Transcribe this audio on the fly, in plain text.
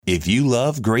If you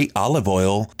love great olive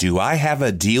oil, do I have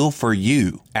a deal for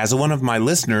you? As one of my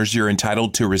listeners, you're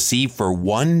entitled to receive for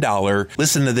 $1,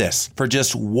 listen to this, for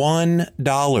just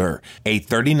 $1, a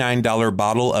 $39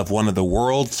 bottle of one of the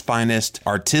world's finest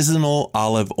artisanal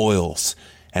olive oils.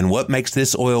 And what makes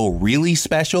this oil really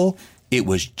special? It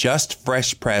was just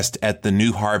fresh pressed at the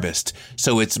new harvest,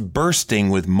 so it's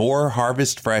bursting with more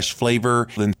harvest fresh flavor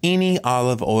than any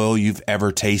olive oil you've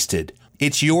ever tasted.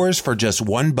 It's yours for just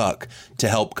 $1 to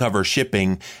help cover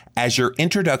shipping as your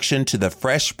introduction to the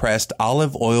Fresh Pressed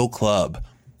Olive Oil Club.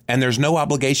 And there's no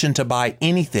obligation to buy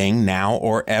anything now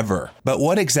or ever. But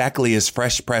what exactly is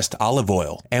fresh pressed olive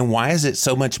oil? And why is it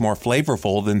so much more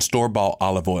flavorful than store-bought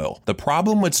olive oil? The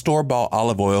problem with store-bought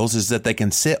olive oils is that they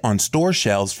can sit on store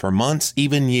shelves for months,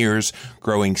 even years,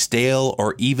 growing stale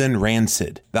or even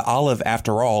rancid. The olive,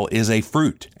 after all, is a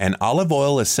fruit. And olive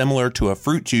oil is similar to a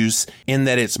fruit juice in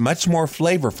that it's much more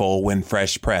flavorful when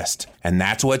fresh pressed. And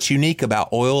that's what's unique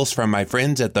about oils from my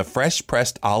friends at the Fresh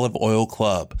Pressed Olive Oil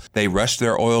Club. They rush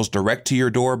their oils direct to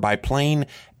your door by plane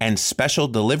and special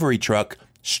delivery truck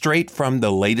straight from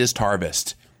the latest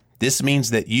harvest. This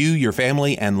means that you, your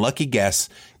family, and lucky guests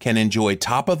can enjoy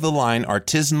top-of-the-line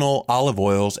artisanal olive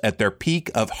oils at their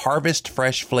peak of harvest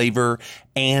fresh flavor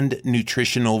and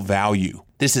nutritional value.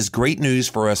 This is great news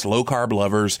for us low-carb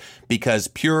lovers because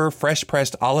pure,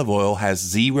 fresh-pressed olive oil has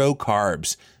zero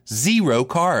carbs. Zero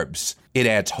carbs. It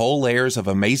adds whole layers of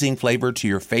amazing flavor to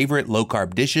your favorite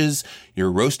low-carb dishes,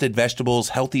 your roasted vegetables,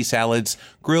 healthy salads,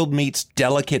 grilled meats,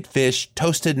 delicate fish,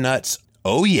 toasted nuts.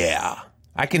 Oh yeah!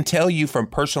 I can tell you from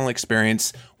personal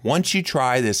experience, once you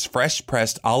try this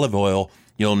fresh-pressed olive oil,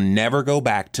 you'll never go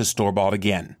back to store-bought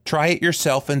again. Try it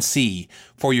yourself and see.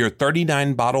 For your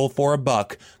 39 bottle for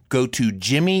 $1, go to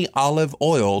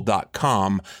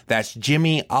jimmyoliveoil.com. That's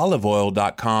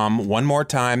jimmyoliveoil.com. One more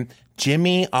time,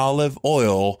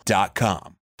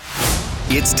 jimmyoliveoil.com.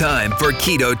 It's time for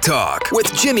Keto Talk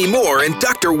with Jimmy Moore and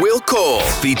Dr. Will Cole,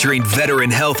 featuring veteran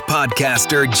health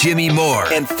podcaster Jimmy Moore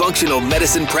and functional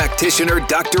medicine practitioner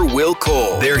Dr. Will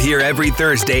Cole. They're here every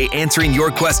Thursday answering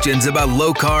your questions about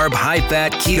low-carb,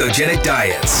 high-fat, ketogenic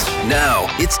diets. Now,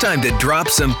 it's time to drop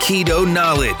some keto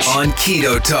knowledge on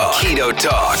Keto Talk. Keto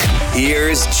Talk.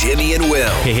 Here's Jimmy and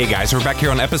Will. Hey guys, we're back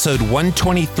here on episode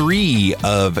 123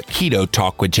 of Keto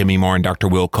Talk with Jimmy Moore and Dr.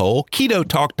 Will Cole.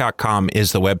 KetoTalk.com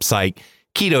is the website.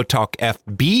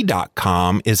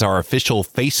 KetoTalkFB.com is our official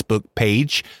Facebook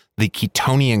page, the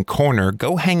Ketonian Corner.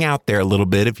 Go hang out there a little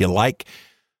bit if you like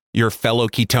your fellow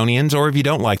Ketonians, or if you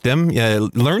don't like them,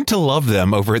 learn to love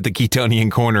them over at the Ketonian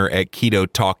Corner at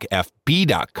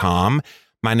KetoTalkFB.com.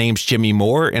 My name's Jimmy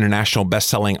Moore, international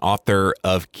best-selling author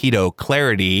of Keto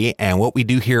Clarity, and what we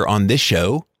do here on this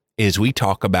show is we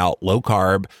talk about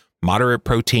low-carb, moderate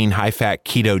protein, high-fat,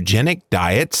 ketogenic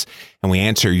diets, and we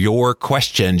answer your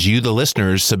questions. You, the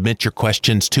listeners, submit your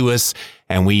questions to us,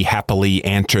 and we happily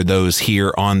answer those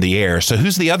here on the air. So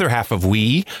who's the other half of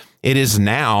we? It is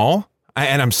now,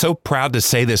 and I'm so proud to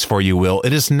say this for you, Will,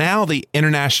 it is now the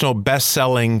international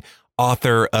best-selling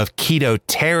author of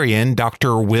Ketotarian,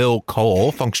 Dr. Will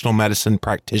Cole, functional medicine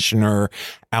practitioner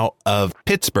out of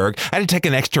Pittsburgh. I had to take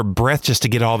an extra breath just to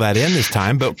get all that in this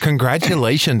time, but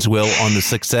congratulations, Will, on the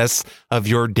success of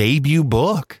your debut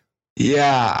book.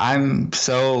 Yeah, I'm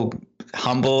so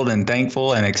humbled and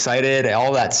thankful and excited,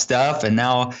 all that stuff. And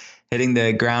now hitting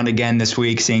the ground again this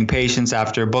week, seeing patients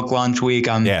after book launch week.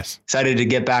 I'm excited to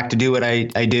get back to do what I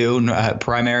do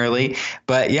primarily.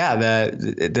 But yeah,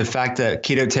 the fact that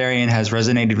Ketotarian has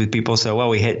resonated with people so well,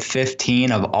 we hit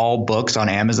 15 of all books on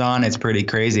Amazon. It's pretty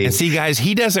crazy. And see, guys,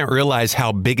 he doesn't realize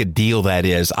how big a deal that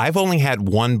is. I've only had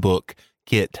one book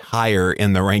get higher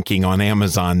in the ranking on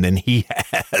Amazon than he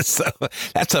has. So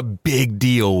that's a big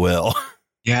deal, Will.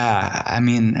 Yeah, I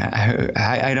mean,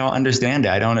 I don't understand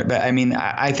it. But I mean,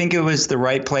 I think it was the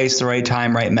right place, the right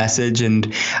time, right message.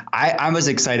 And I was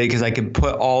excited because I could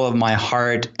put all of my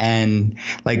heart and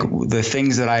like the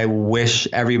things that I wish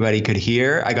everybody could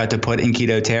hear, I got to put in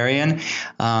Ketotarian.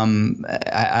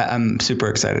 I'm super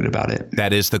excited about it.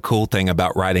 That is the cool thing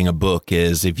about writing a book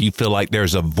is if you feel like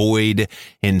there's a void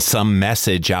in some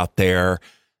message out there,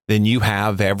 then you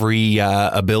have every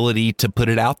ability to put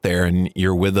it out there, and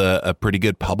you're with a pretty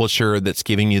good publisher that's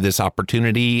giving you this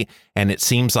opportunity, and it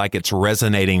seems like it's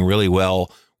resonating really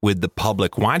well with the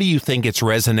public. Why do you think it's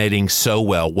resonating so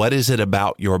well? What is it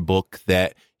about your book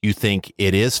that you think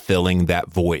it is filling that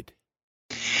void?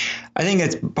 I think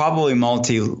it's probably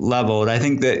multi-leveled. I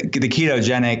think that the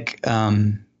ketogenic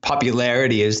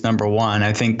popularity is number one.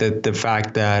 I think that the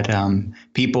fact that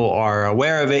people are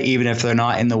aware of it, even if they're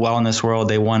not in the wellness world,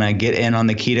 they want to get in on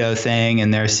the keto thing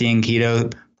and they're seeing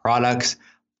keto products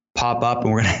pop up,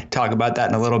 and we're going to talk about that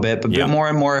in a little bit. But more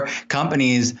and more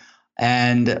companies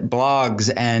and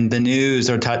blogs and the news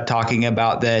are talking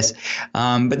about this.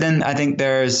 But then I think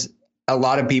there's a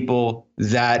lot of people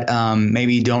that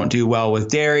maybe don't do well with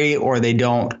dairy, or they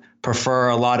don't prefer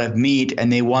a lot of meat,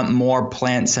 and they want more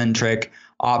plant-centric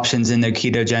options in their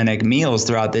ketogenic meals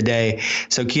throughout the day.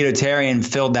 So Ketotarian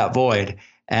filled that void.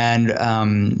 And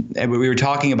we were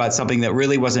talking about something that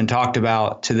really wasn't talked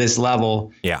about to this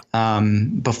level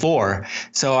before.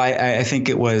 So I think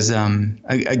it was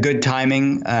a good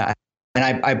timing. And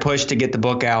I pushed to get the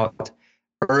book out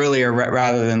earlier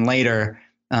rather than later.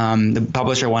 The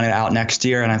publisher wanted it out next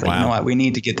year. And I thought, you know what, we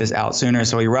need to get this out sooner.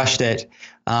 So we rushed it.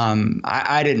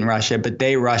 I didn't rush it, but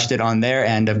they rushed it on their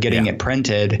end of getting it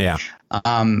printed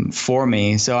for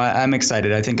me. So I'm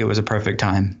excited. I think it was a perfect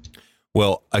time.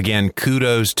 Well, again,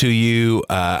 kudos to you.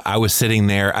 I was sitting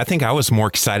there. I think I was more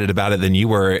excited about it than you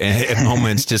were at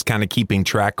moments, just kind of keeping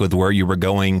track with where you were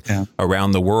going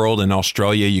around the world. In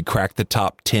Australia, you cracked the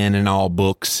top 10 in all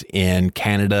books. In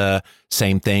Canada,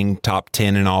 same thing, top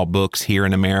 10 in all books. Here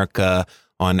in America,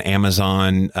 on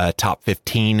Amazon, top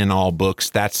 15 in all books.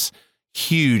 That's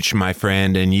huge, my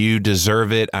friend, and you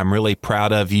deserve it. I'm really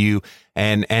proud of you.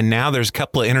 And now there's a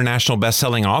couple of international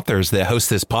best-selling authors that host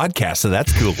this podcast, so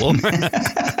that's cool.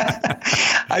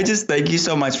 I just thank you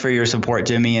so much for your support,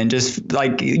 Jimmy, and just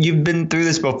like you've been through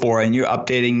this before, and you're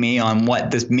updating me on what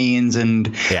this means,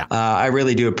 and I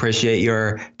really do appreciate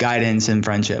your guidance and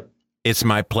friendship. It's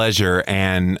my pleasure,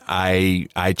 and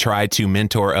I try to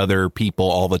mentor other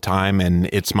people all the time, and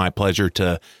it's my pleasure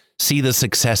to see the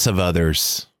success of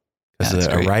others. Because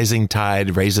a rising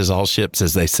tide raises all ships,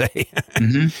 as they say.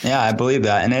 Mm-hmm. Yeah, I believe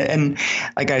that. And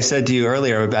like I said to you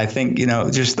earlier, I think,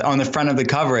 just on the front of the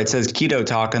cover, it says Keto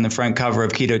Talk on the front cover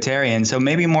of Ketotarian. So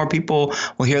maybe more people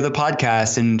will hear the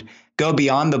podcast and go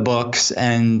beyond the books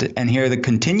and hear the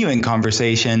continuing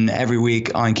conversation every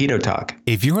week on Keto Talk.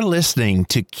 If you're listening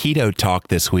to Keto Talk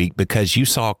this week because you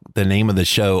saw the name of the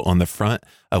show on the front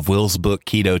of Will's book,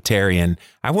 Ketotarian,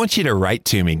 I want you to write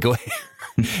to me. Go ahead.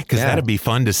 Because that'd be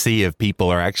fun to see if people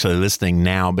are actually listening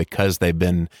now because they've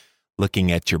been looking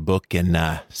at your book and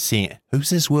seeing, who's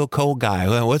this Will Cole guy?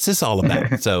 Well, what's this all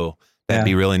about? So that'd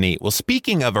be really neat. Well,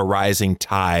 speaking of a rising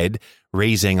tide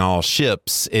raising all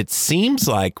ships, it seems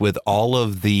like with all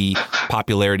of the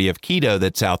popularity of keto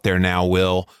that's out there now,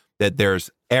 Will, that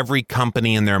there's every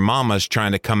company and their mamas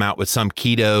trying to come out with some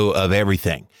keto of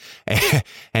everything.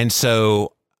 And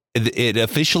so it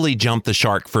officially jumped the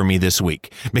shark for me this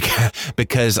week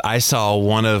because I saw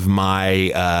one of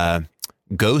my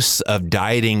ghosts of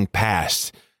dieting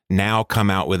past now come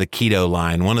out with a keto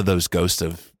line. One of those ghosts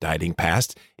of dieting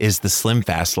past is the Slim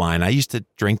Fast line. I used to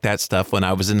drink that stuff when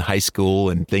I was in high school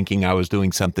and thinking I was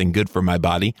doing something good for my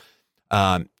body.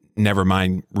 Never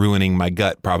mind ruining my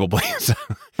gut probably.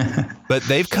 But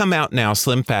they've come out now,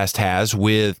 Slim Fast has,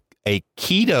 with a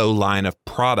keto line of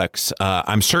products.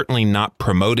 I'm certainly not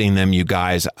promoting them, you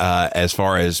guys, as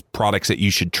far as products that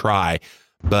you should try,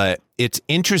 but it's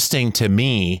interesting to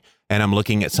me. And I'm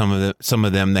looking at some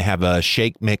of them. They have a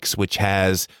shake mix, which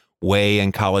has whey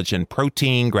and collagen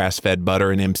protein, grass-fed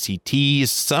butter, and MCTs.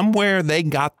 Somewhere they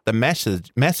got the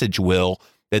message, Will,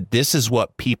 that this is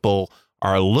what people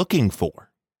are looking for.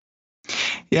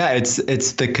 Yeah, it's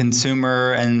the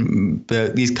consumer, and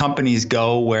these companies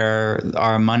go where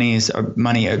our money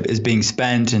is being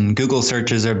spent, and Google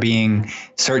searches are being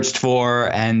searched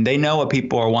for, and they know what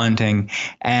people are wanting.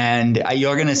 And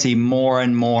you're going to see more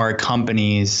and more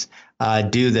companies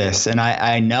do this. And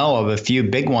I know of a few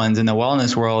big ones in the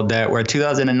wellness world that where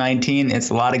 2019, it's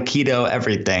a lot of keto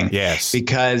everything. Yes.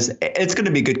 Because it's going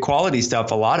to be good quality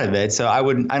stuff, a lot of it. So I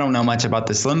don't know much about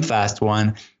the Slim Fast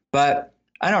one, but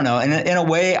I don't know. And in a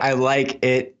way, I like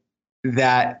it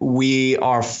that we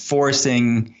are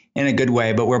forcing, in a good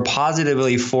way, but we're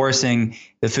positively forcing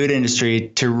the food industry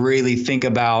to really think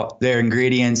about their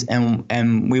ingredients,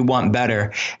 and we want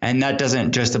better. And that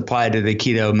doesn't just apply to the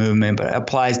keto movement, but it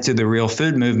applies to the real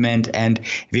food movement. And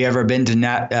if you've ever been to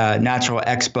Natural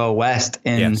Expo West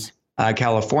in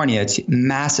California, it's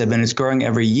massive and it's growing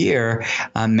every year.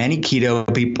 Many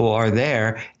keto people are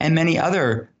there, and many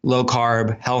other low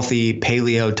carb, healthy,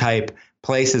 paleo type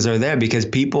places are there because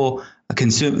people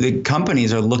consume. The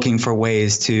companies are looking for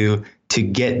ways to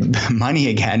get money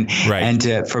again, right, and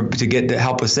to get the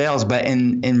help with sales. But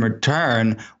in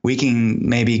return, we can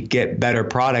maybe get better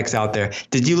products out there.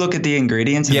 Did you look at the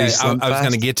ingredients? Yeah, I was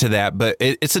going to get to that, but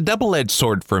it's a double-edged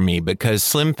sword for me because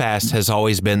Slim Fast has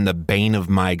always been the bane of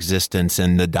my existence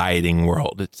in the dieting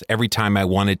world. It's every time I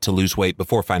wanted to lose weight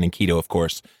before finding keto, of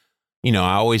course. I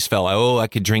always felt, I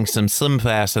could drink some Slim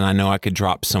Fast and I know I could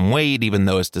drop some weight, even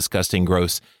though it's disgusting,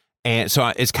 gross. And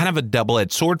so it's kind of a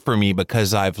double-edged sword for me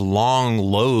because I've long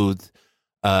loathed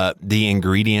the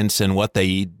ingredients and what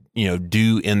they,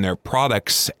 do in their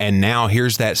products. And now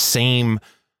here's that same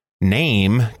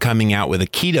name coming out with a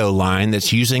keto line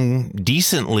that's using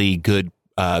decently good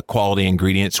quality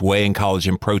ingredients, whey and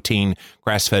collagen protein,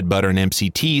 grass-fed butter, and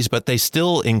MCTs, but they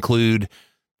still include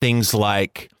things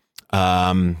like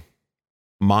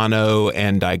mono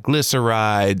and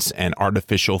diglycerides and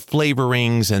artificial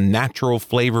flavorings and natural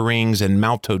flavorings and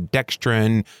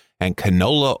maltodextrin and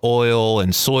canola oil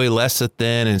and soy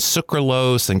lecithin and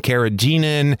sucralose and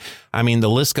carrageenan. I mean, the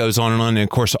list goes on. And of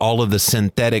course, all of the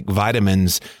synthetic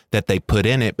vitamins that they put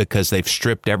in it because they've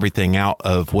stripped everything out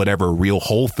of whatever real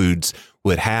whole foods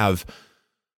would have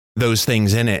those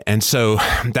things in it. And so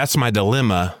that's my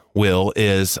dilemma, Will,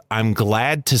 is I'm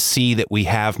glad to see that we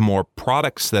have more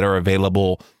products that are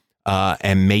available.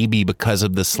 And maybe because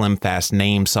of the Slim Fast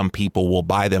name, some people will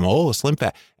buy them, Slim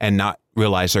Fast, and not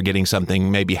realize they're getting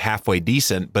something maybe halfway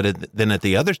decent. But then at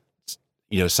the other,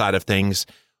 side of things,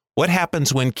 what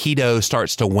happens when keto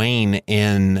starts to wane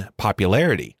in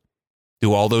popularity?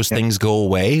 Do all those things go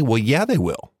away? Well, yeah, they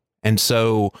will. And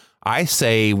so I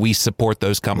say we support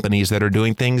those companies that are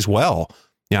doing things well.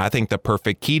 I think the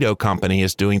Perfect Keto company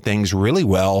is doing things really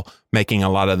well, making a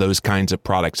lot of those kinds of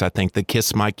products. I think the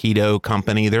Kiss My Keto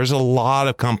company, there's a lot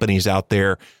of companies out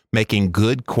there making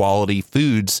good quality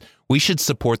foods. We should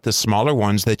support the smaller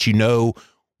ones that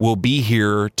will be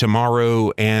here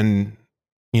tomorrow and,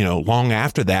 long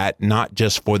after that, not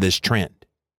just for this trend.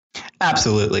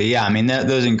 Absolutely. Yeah. I mean,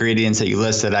 those ingredients that you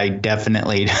listed, I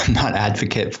definitely am not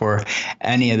advocate for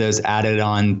any of those added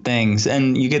on things.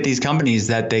 And you get these companies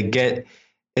that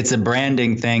it's a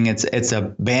branding thing. It's a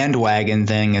bandwagon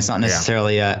thing. It's not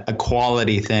necessarily a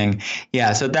quality thing.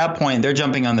 Yeah. So at that point, they're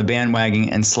jumping on the bandwagon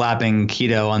and slapping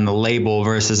keto on the label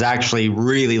versus actually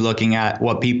really looking at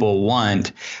what people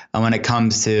want when it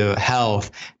comes to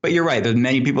health. But you're right. There's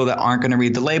many people that aren't going to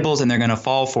read the labels and they're going to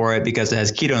fall for it because it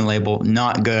has keto on the label.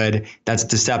 Not good. That's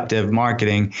deceptive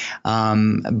marketing.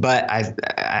 But I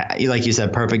like you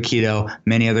said, Perfect Keto,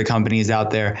 many other companies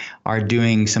out there are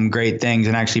doing some great things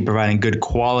and actually providing good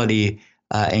quality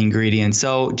ingredients.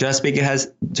 So just because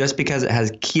it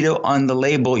has keto on the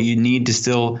label, you need to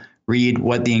still read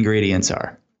what the ingredients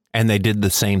are. And they did the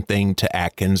same thing to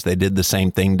Atkins. They did the same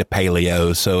thing to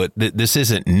paleo. So this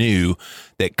isn't new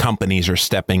that companies are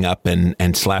stepping up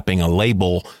and slapping a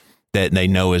label that they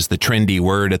know is the trendy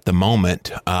word at the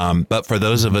moment. But for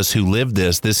those of us who live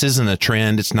this isn't a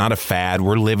trend. It's not a fad.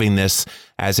 We're living this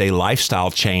as a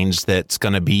lifestyle change that's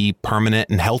going to be permanent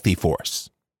and healthy for us.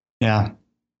 Yeah.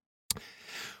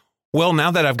 Well,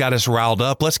 now that I've got us riled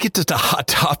up, let's get to the hot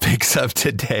topics of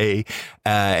today.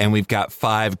 And we've got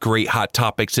 5 great hot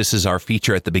topics. This is our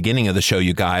feature at the beginning of the show,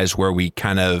 you guys, where we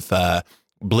kind of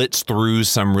blitz through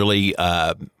some really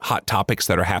hot topics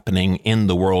that are happening in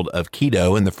the world of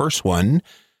keto. And the first one,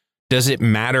 does it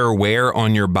matter where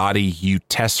on your body you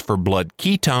test for blood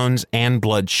ketones and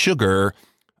blood sugar?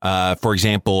 For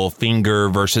example, finger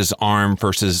versus arm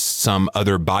versus some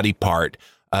other body part.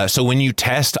 So when you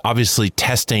test, obviously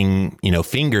testing,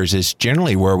 fingers is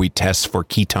generally where we test for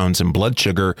ketones and blood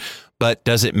sugar. But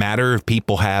does it matter if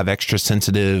people have extra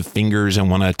sensitive fingers and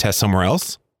want to test somewhere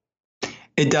else?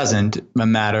 It doesn't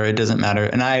matter. It doesn't matter.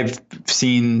 And I've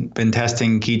been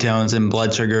testing ketones and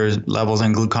blood sugar levels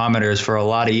and glucometers for a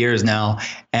lot of years now.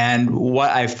 And what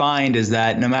I find is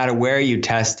that no matter where you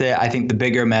test it, I think the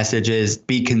bigger message is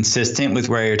be consistent with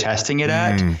where you're testing it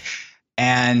at.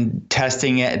 And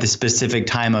testing it at the specific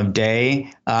time of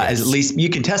day, as at least you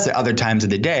can test it other times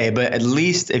of the day, but at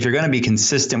least if you're going to be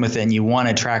consistent with it and you want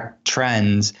to track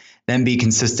trends, then be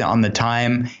consistent on the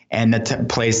time and the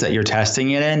place that you're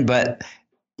testing it in. But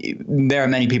there are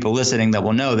many people listening that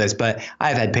will know this, but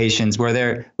I've had patients where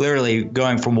they're literally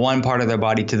going from one part of their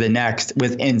body to the next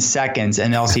within seconds,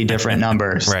 and they'll see different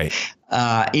numbers. Right.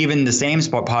 Even the same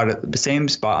spot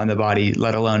on the body,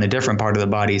 let alone a different part of the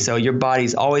body. So your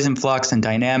body's always in flux and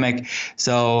dynamic.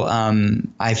 So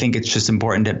I think it's just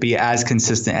important to be as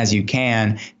consistent as you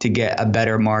can to get a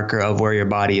better marker of where your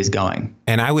body is going.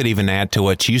 And I would even add to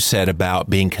what you said about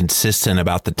being consistent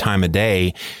about the time of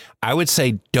day. I would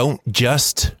say don't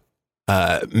just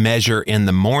measure in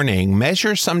the morning.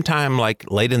 Measure sometime like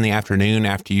late in the afternoon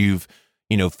after you've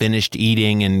finished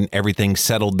eating and everything's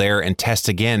settled there, and test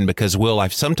again. Because I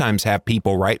sometimes have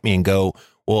people write me and go,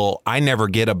 well, I never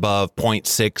get above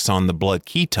 0.6 on the blood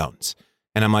ketones.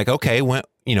 And I'm like, okay, when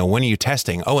are you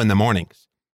testing? Oh, in the mornings.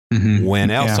 Mm-hmm.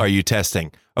 When else are you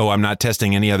testing? Oh, I'm not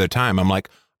testing any other time. I'm like,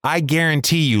 I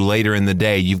guarantee you later in the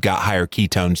day, you've got higher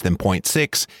ketones than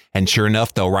 0.6. And sure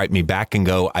enough, they'll write me back and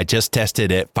go, I just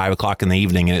tested at 5 o'clock in the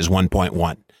evening and it's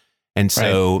 1.1. And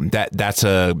so that's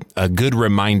a good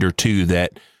reminder too,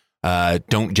 that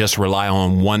don't just rely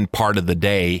on one part of the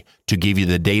day to give you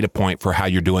the data point for how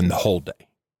you're doing the whole day.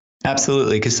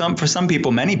 Absolutely. Because for some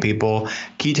people, many people,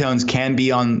 ketones can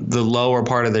be on the lower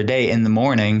part of their day in the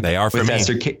morning. They are for me. With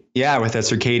that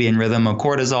circadian rhythm of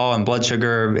cortisol and blood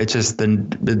sugar. It's just the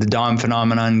dawn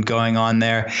phenomenon going on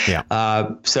there. Yeah.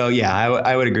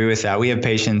 I would agree with that. We have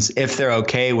patients, if they're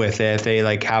okay with it, if they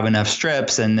like have enough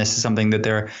strips and this is something that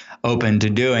they're open to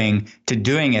doing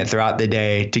it throughout the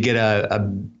day to get a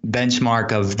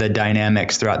benchmark of the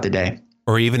dynamics throughout the day.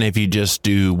 Or even if you just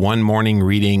do one morning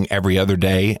reading every other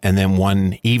day and then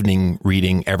one evening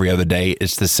reading every other day,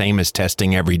 it's the same as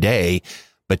testing every day,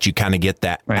 but you kind of get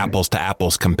that apples to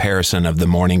apples comparison of the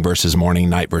morning versus morning,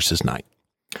 night versus night.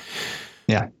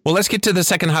 Yeah. Well, let's get to the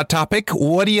second hot topic.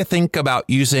 What do you think about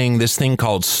using this thing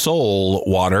called Sole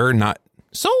water, not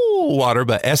Soul water,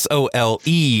 but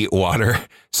SOLE water?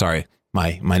 Sorry.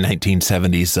 My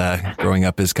 1970s growing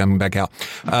up is coming back out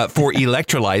for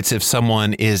electrolytes if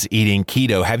someone is eating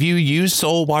keto. Have you used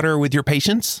Sole water with your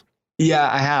patients? Yeah,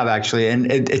 I have actually. And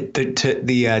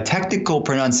the technical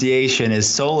pronunciation is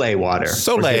Sole water.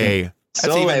 Sole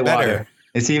water.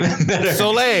 It's even better.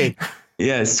 Sole.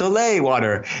 Yeah, Sole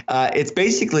water. It's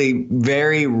basically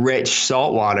very rich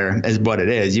salt water is what it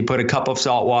is. You put a cup of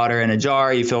salt water in a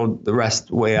jar, you fill the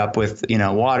rest way up with,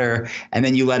 water, and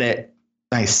then you let it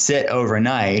sit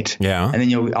overnight. Yeah. And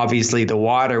then obviously the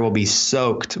water will be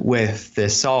soaked with the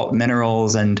salt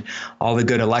minerals and all the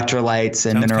good electrolytes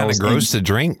and minerals. Kind of gross to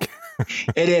drink.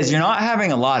 It is. You're not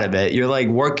having a lot of it. You're like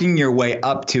working your way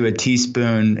up to a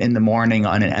teaspoon in the morning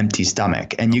on an empty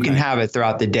stomach, and you can have it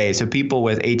throughout the day. So people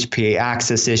with HPA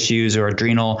axis issues or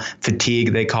adrenal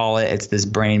fatigue, they call it. It's this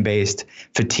brain-based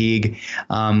fatigue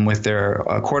with their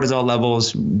cortisol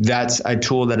levels. That's a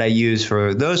tool that I use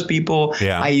for those people.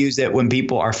 Yeah. I use it when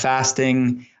people are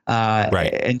fasting.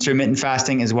 Intermittent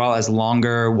fasting, as well as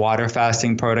longer water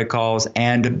fasting protocols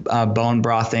and bone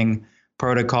brothing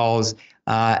protocols.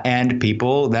 And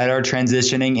people that are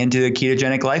transitioning into the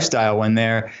ketogenic lifestyle when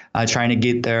they're trying to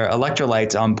get their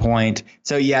electrolytes on point.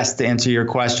 So yes, to answer your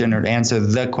question, or to answer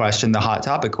the question, the hot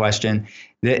topic question,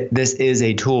 this is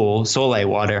a tool, Sole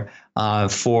water,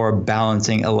 for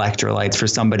balancing electrolytes for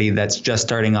somebody that's just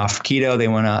starting off keto. They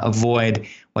want to avoid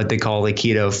what they call the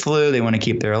keto flu. They want to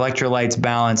keep their electrolytes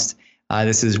balanced.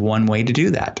 This is one way to do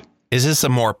that. Is this a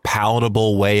more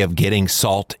palatable way of getting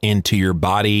salt into your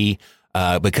body?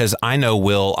 Because I know,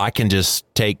 Will, I can just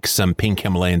take some pink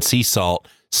Himalayan sea salt,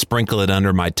 sprinkle it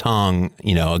under my tongue,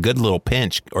 a good little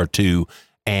pinch or two,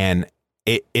 and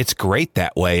it's great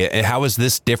that way. How is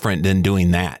this different than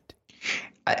doing that?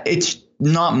 It's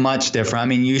not much different. I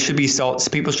mean,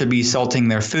 people should be salting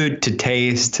their food to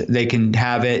taste. They can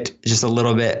have it just a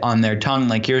little bit on their tongue,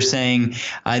 like you're saying.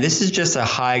 This is just a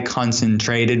high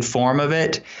concentrated form of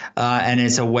it, and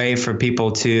it's a way for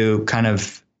people to kind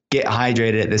of get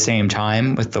hydrated at the same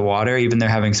time with the water, even they're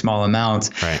having small amounts.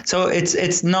 Right. So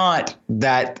it's not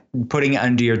that putting it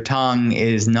under your tongue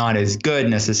is not as good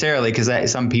necessarily,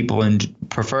 because some people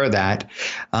prefer that.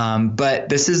 But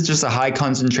this is just a high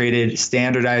concentrated,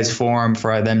 standardized form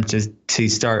for them to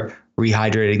start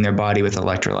rehydrating their body with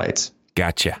electrolytes.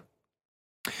 Gotcha.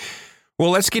 Well,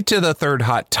 let's get to the third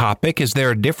hot topic. Is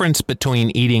there a difference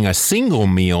between eating a single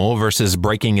meal versus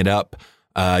breaking it up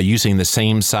using the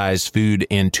same size food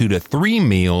in 2 to 3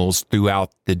 meals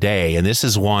throughout the day? And this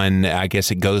is one, I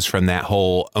guess it goes from that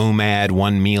whole OMAD,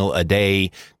 1 meal a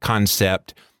day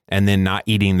concept, and then not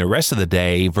eating the rest of the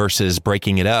day versus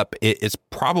breaking it up. It's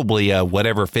probably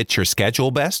whatever fits your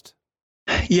schedule best.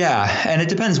 Yeah, and it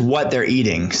depends what they're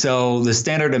eating. So the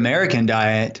standard American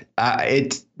diet,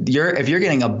 if you're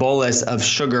getting a bolus of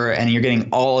sugar and you're getting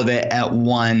all of it at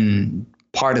one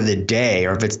part of the day,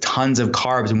 or if it's tons of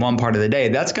carbs in one part of the day,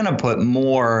 that's going to put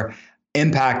more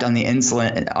impact on your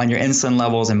insulin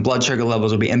levels, and blood sugar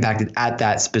levels will be impacted at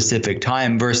that specific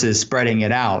time versus spreading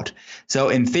it out. So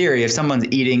in theory, if someone's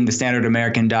eating the standard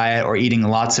American diet or eating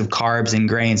lots of carbs and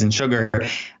grains and sugar,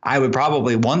 I would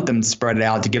probably want them to spread it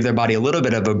out to give their body a little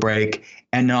bit of a break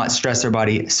and not stress their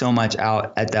body so much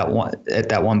out at that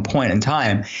one point in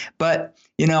time. But,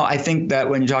 I think that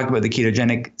when you talk about the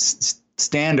ketogenic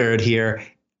standard here,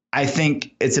 I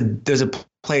think there's a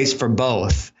place for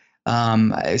both.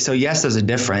 So yes, there's a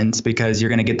difference, because you're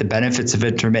going to get the benefits of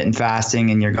intermittent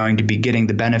fasting, and you're going to be getting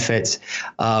the benefits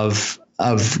of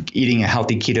of eating a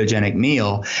healthy ketogenic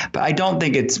meal. But I don't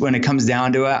think it's, when it comes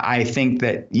down to it, I think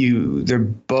that they're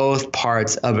both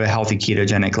parts of a healthy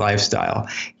ketogenic lifestyle.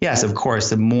 Yes, of course,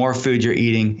 the more food you're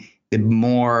eating, the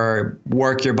more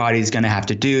work your body's going to have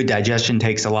to do. Digestion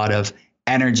takes a lot of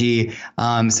energy.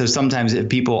 So sometimes if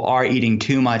people are eating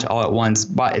too much all at once,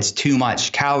 but it's too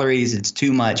much calories, it's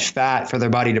too much fat for their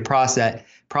body to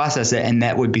process it, and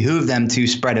that would behoove them to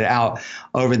spread it out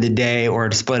over the day or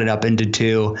to split it up into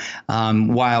two,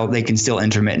 while they can still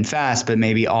intermittent fast, but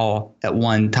maybe all at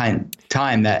one time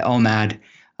that OMAD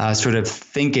sort of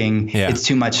thinking it's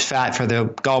too much fat for the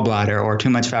gallbladder or too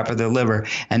much fat for the liver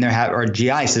and or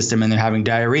GI system, and they're having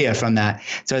diarrhea from that.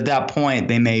 So at that point,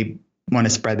 they may want to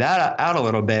spread that out a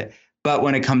little bit. But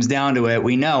when it comes down to it,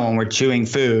 we know when we're chewing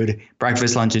food,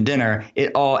 breakfast, lunch, and dinner,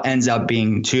 it all ends up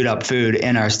being chewed up food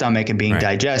in our stomach and being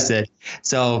digested.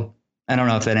 So I don't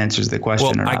know if that answers the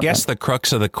question or not. I guess the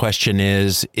crux of the question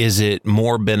is it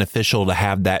more beneficial to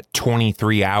have that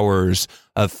 23 hours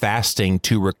of fasting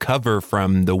to recover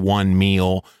from the one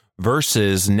meal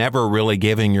versus never really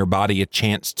giving your body a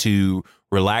chance to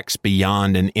relax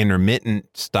beyond an intermittent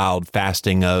styled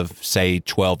fasting of, say,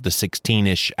 12 to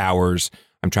 16-ish hours?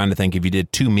 I'm trying to think, if you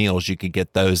did 2 meals, you could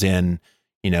get those in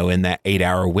that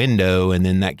 8-hour window, and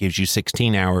then that gives you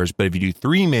 16 hours. But if you do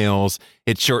 3 meals,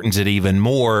 it shortens it even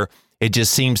more. It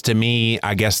just seems to me,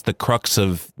 I guess the crux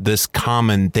of this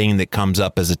common thing that comes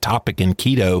up as a topic in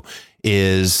keto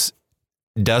is,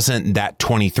 doesn't that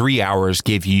 23 hours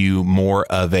give you more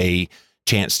of a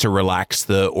chance to relax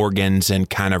the organs and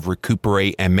kind of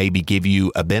recuperate and maybe give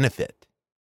you a benefit?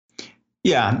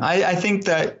 Yeah, I think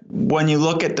that when you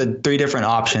look at the 3 different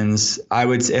options,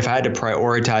 if I had to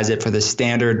prioritize it for the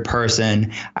standard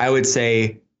person, I would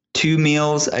say 2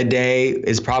 meals a day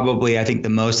is probably, I think, the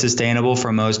most sustainable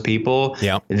for most people.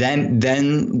 Yeah. Then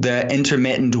the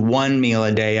intermittent 1 meal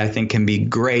a day, I think, can be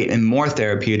great and more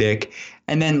therapeutic.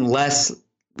 And then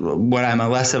what I'm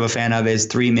less of a fan of is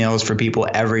 3 meals for people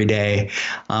every day.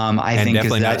 I think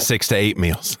definitely not 6 to 8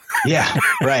 meals. Yeah,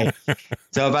 right.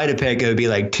 So if I had to pick, it would be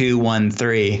like 2, 1,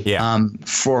 3. Yeah.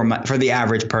 For the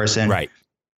average person. Right.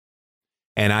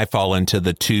 And I fall into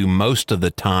the 2 most of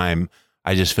the time.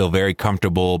 I just feel very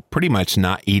comfortable pretty much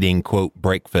not eating, quote,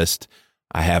 breakfast.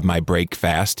 I have my break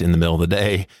fast in the middle of the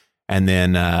day, and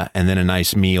then a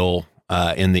nice meal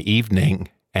in the evening,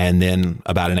 and then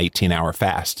about an 18-hour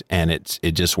fast. And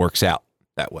it just works out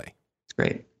that way. It's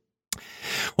great.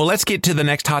 Well, let's get to the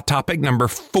next hot topic, number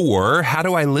 4. How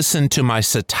do I listen to my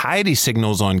satiety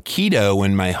signals on keto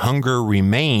when my hunger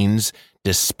remains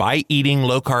despite eating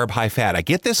low carb, high fat? I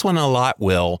get this one a lot,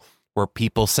 Will, where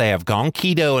people say, I've gone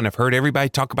keto and I've heard everybody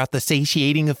talk about the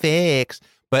satiating effects,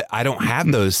 but I don't have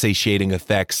those satiating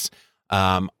effects.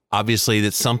 Obviously,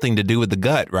 that's something to do with the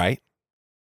gut, right?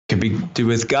 Could be to do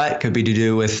with gut, could be to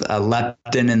do with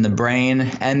leptin in the brain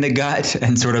and the gut,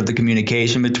 and sort of the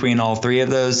communication between all 3 of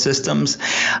those systems.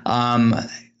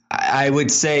 I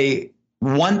would say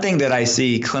one thing that I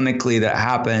see clinically that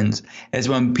happens is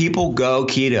when people go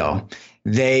keto,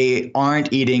 they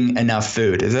aren't eating enough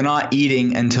food. They're not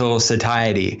eating until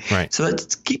satiety. Right. So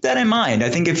let's keep that in mind. I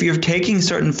think if you're taking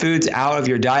certain foods out of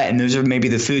your diet, and those are maybe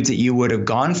the foods that you would have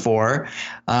gone for,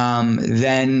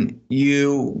 then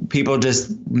people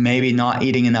just maybe not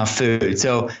eating enough food.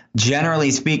 So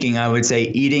generally speaking, I would say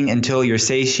eating until you're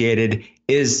satiated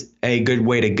is a good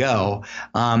way to go.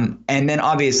 And then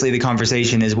obviously the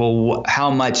conversation is, well,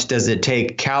 how much does it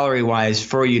take calorie wise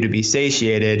for you to be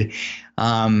satiated?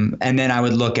 And then I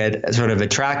would look at sort of a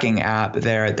tracking app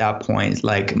there at that point,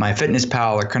 like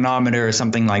MyFitnessPal or Chronometer or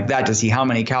something like that, to see how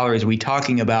many calories we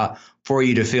talking about for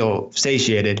you to feel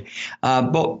satiated.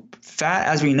 But fat,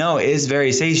 as we know, is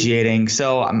very satiating.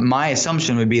 So my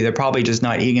assumption would be they're probably just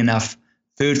not eating enough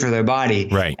food for their body.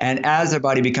 Right. And as their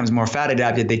body becomes more fat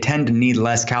adapted, they tend to need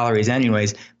less calories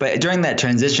anyways. But during that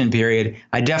transition period,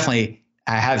 I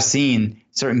have seen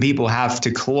certain people have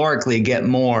to calorically get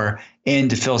more in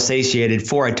to feel satiated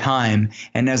for a time.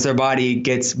 And as their body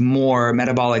gets more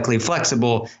metabolically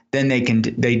flexible, then they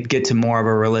get to more of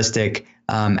a realistic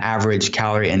average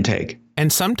calorie intake.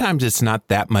 And sometimes it's not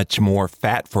that much more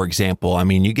fat. For example, I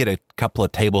mean, you get a couple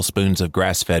of tablespoons of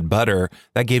grass-fed butter,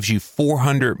 that gives you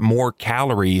 400 more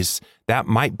calories. That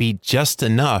might be just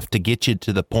enough to get you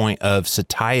to the point of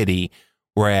satiety,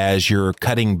 whereas you're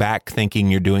cutting back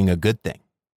thinking you're doing a good thing.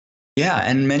 Yeah,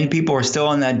 and many people are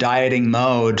still in that dieting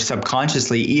mode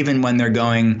subconsciously, even when they're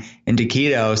going into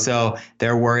keto. So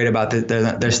they're worried about that.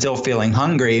 They're still feeling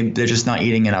hungry. They're just not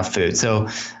eating enough food. So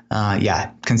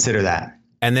consider that.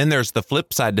 And then there's the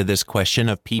flip side to this question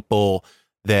of people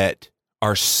that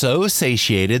are so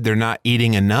satiated, they're not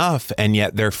eating enough, and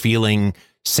yet they're feeling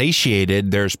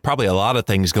satiated, there's probably a lot of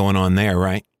things going on there,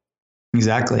 right?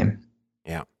 Exactly.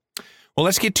 Yeah. Well,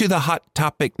 let's get to the hot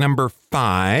topic number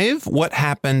 5. What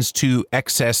happens to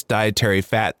excess dietary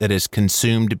fat that is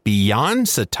consumed beyond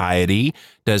satiety?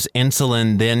 Does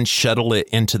insulin then shuttle it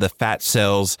into the fat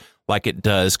cells like it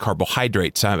does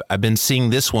carbohydrates? I've been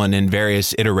seeing this one in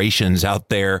various iterations out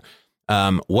there.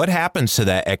 What happens to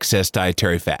that excess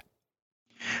dietary fat?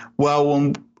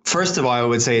 Well, first of all, I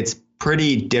would say it's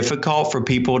pretty difficult for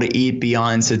people to eat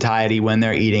beyond satiety when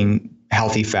they're eating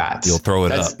healthy fats. You'll throw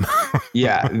it up.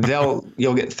 Yeah,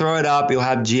 you'll throw it up. You'll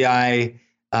have GI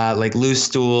like loose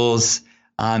stools.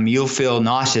 You'll feel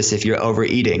nauseous if you're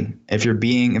overeating.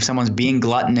 If someone's being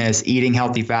gluttonous, eating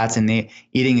healthy fats, and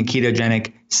eating a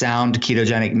sound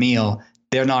ketogenic meal,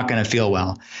 they're not going to feel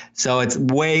well. So it's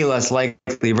way less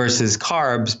likely versus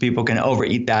carbs. People can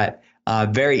overeat that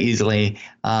very easily,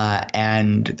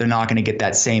 and they're not going to get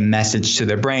that same message to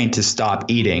their brain to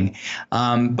stop eating.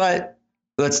 But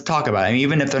let's talk about it. I mean,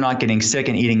 even if they're not getting sick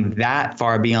and eating that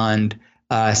far beyond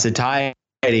satiety,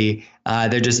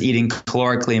 they're just eating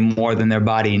calorically more than their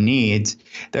body needs.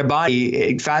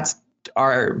 Fats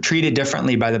are treated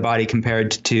differently by the body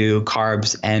compared to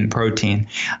carbs and protein.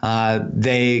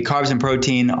 Carbs and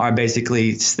protein are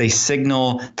basically, they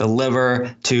signal the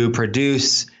liver to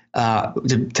produce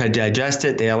to digest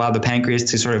it. They allow the pancreas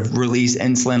to sort of release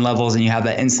insulin levels, and you have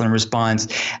that insulin response,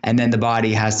 and then the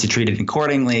body has to treat it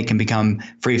accordingly. It can become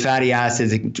free fatty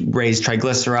acids, it can raise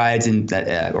triglycerides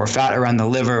and or fat around the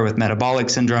liver with metabolic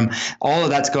syndrome. All of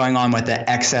that's going on with the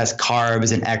excess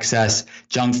carbs and excess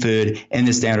junk food in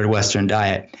the standard Western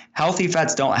diet. Healthy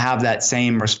fats don't have that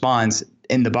same response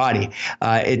in the body.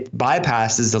 It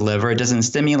bypasses the liver. It doesn't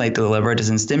stimulate the liver. It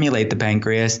doesn't stimulate the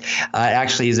pancreas. It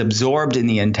actually is absorbed in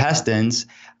the intestines.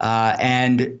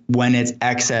 And when it's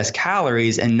excess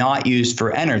calories and not used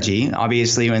for energy,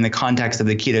 obviously in the context of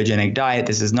the ketogenic diet,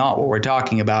 this is not what we're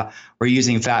talking about. We're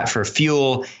using fat for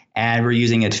fuel, and we're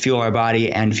using it to fuel our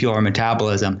body and fuel our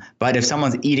metabolism. But if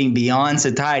someone's eating beyond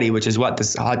satiety, which is what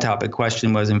this hot topic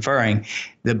question was inferring,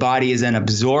 the body is then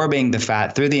absorbing the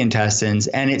fat through the intestines,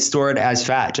 and it's stored as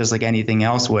fat just like anything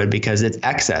else would because it's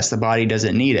excess. The body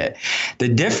doesn't need it. The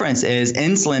difference is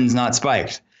insulin's not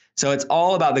spiked. So it's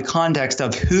all about the context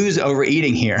of who's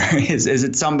overeating here. Is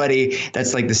it somebody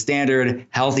that's like the standard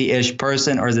healthy-ish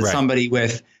person, or is it somebody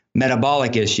with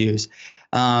metabolic issues?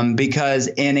 Because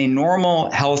in a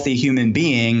normal, healthy human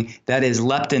being that is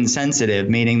leptin sensitive,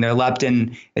 meaning their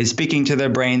leptin is speaking to their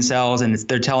brain cells and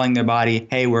they're telling their body,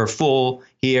 hey, we're full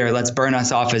here, let's burn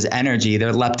us off as energy.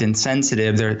 They're leptin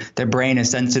sensitive. Their brain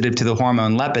is sensitive to the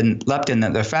hormone leptin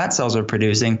that their fat cells are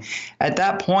producing. At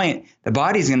that point, the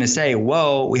body's going to say,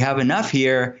 whoa, we have enough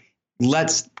here.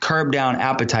 Let's curb down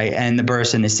appetite. And the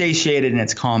person is satiated and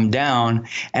it's calmed down.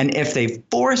 And if they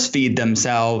force feed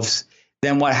themselves,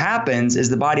 then what happens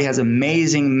is the body has an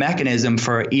amazing mechanism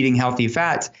for eating healthy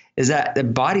fats, is that the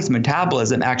body's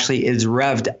metabolism actually is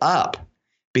revved up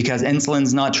because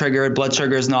insulin's not triggered, blood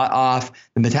sugar is not off.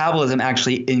 The metabolism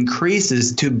actually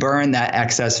increases to burn that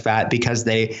excess fat because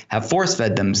they have force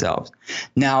fed themselves.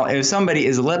 Now, if somebody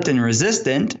is leptin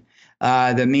resistant,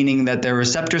 meaning that their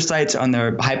receptor sites on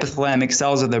their hypothalamic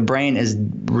cells of their brain is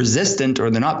resistant, or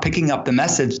they're not picking up the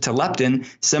message to leptin,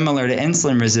 similar to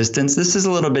insulin resistance. This is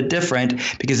a little bit different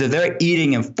because if they're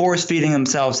eating and force feeding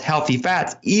themselves healthy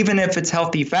fats, even if it's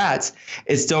healthy fats,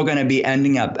 it's still going to be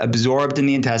ending up absorbed in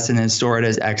the intestine and stored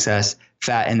as excess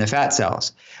fat in the fat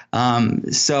cells.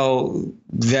 So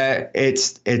that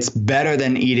it's better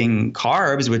than eating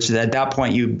carbs, which at that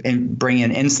point you bring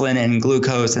in insulin and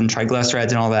glucose and triglycerides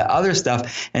and all that other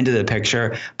stuff into the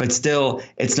picture, but still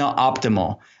it's not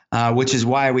optimal. Which is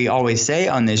why we always say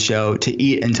on this show to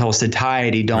eat until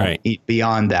satiety, don't eat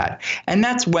beyond that. And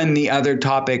that's when the other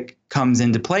topic comes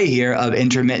into play here of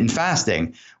intermittent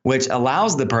fasting, which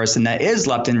allows the person that is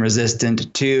leptin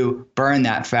resistant to burn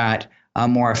that fat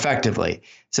more effectively.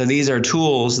 So these are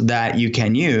tools that you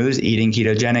can use, eating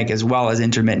ketogenic as well as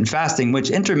intermittent fasting, which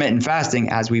intermittent fasting,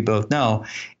 as we both know,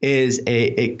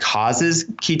 it causes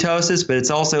ketosis, but it's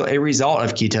also a result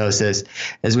of ketosis.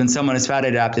 As when someone is fat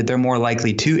adapted, they're more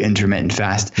likely to intermittent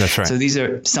fast. That's right. So these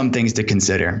are some things to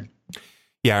consider.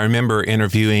 Yeah, I remember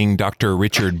interviewing Dr.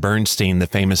 Richard Bernstein, the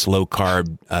famous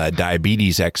low-carb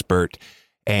diabetes expert,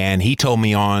 and he told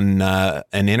me on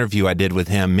an interview I did with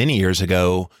him many years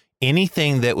ago,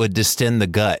 anything that would distend the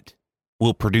gut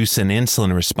will produce an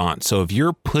insulin response. So if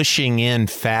you're pushing in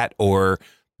fat or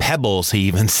pebbles, he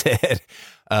even said,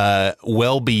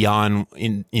 well beyond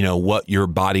what your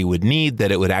body would need,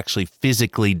 that it would actually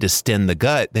physically distend the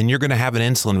gut, then you're going to have an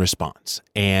insulin response.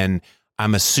 And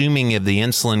I'm assuming if the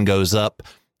insulin goes up,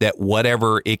 that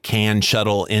whatever it can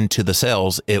shuttle into the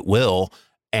cells, it will,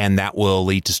 and that will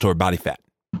lead to stored body fat.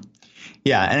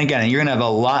 Yeah. And again, you're going to have a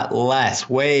lot less,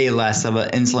 way less of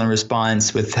an insulin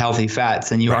response with healthy fats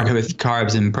than you are with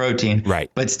carbs and protein.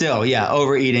 Right. But still,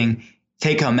 overeating,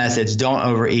 take home message, don't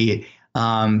overeat,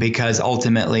 because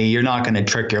ultimately you're not going to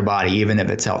trick your body, even if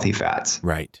it's healthy fats.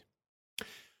 Right.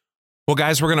 Well,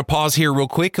 guys, we're going to pause here real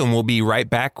quick and we'll be right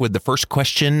back with the first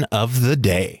question of the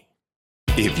day.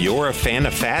 If you're a fan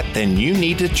of fat, then you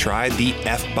need to try the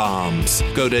F-Bombs.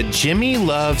 Go to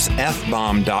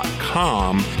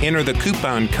JimmyLovesFBomb.com, enter the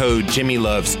coupon code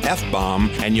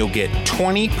JimmyLovesFBomb, and you'll get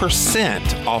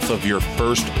 20% off of your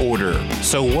first order.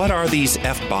 So what are these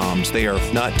F-Bombs? They are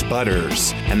nut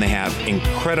butters, and they have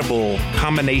incredible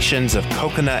combinations of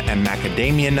coconut and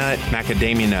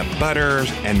macadamia nut butter,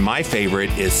 and my favorite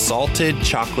is salted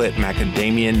chocolate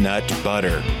macadamia nut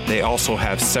butter. They also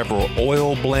have several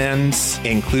oil blends,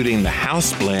 including the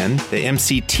house blend, the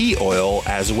MCT oil,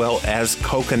 as well as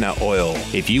coconut oil.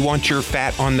 If you want your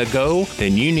fat on the go,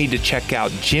 then you need to check out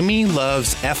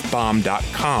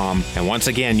JimmyLovesFBomb.com. And once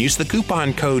again, use the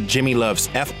coupon code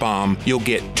JimmyLovesFBomb. You'll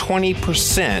get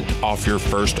 20% off your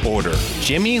first order.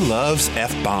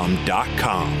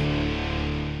 JimmyLovesFBomb.com.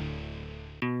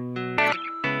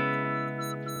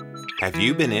 Have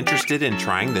you been interested in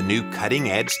trying the new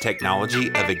cutting-edge technology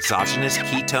of exogenous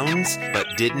ketones, but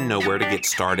didn't know where to get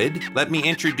started? Let me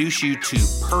introduce you to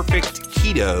Perfect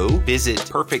Keto. Visit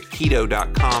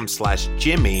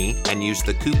perfectketo.com/Jimmy and use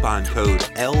the coupon code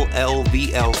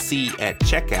LLVLC at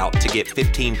checkout to get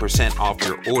 15% off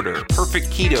your order. Perfect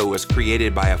Keto was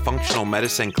created by a functional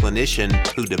medicine clinician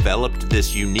who developed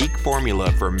this unique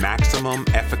formula for maximum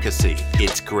efficacy.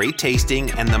 It's great tasting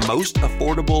and the most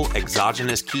affordable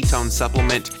exogenous ketone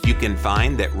supplement you can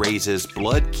find that raises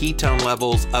blood ketone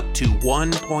levels up to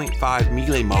 1.5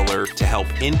 millimolar to help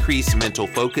increase mental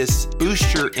focus,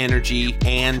 boost your energy,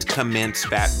 and commence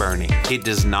fat burning. It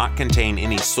does not contain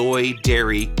any soy,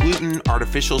 dairy, gluten,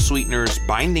 artificial sweeteners,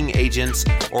 binding agents,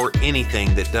 or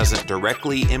anything that doesn't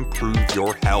directly improve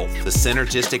your health. The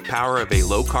synergistic power of a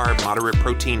low-carb,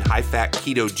 moderate-protein, high-fat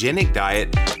ketogenic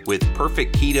diet with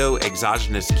Perfect Keto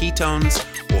exogenous ketones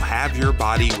will have your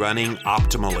body running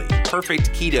optimally.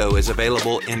 Perfect Keto is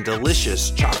available in delicious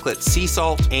chocolate sea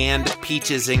salt and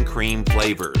peaches and cream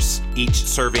flavors. Each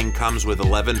serving comes with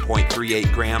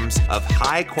 11.38 grams of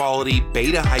high-quality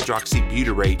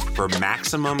beta-hydroxybutyrate for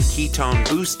maximum ketone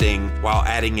boosting while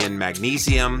adding in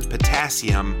magnesium,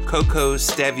 potassium, cocoa,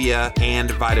 stevia,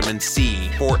 and vitamin C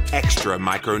for extra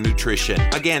micronutrition.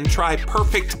 Again, try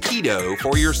Perfect Keto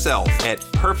for yourself at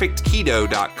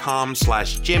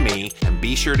perfectketo.com/Jimmy and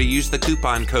be sure to use the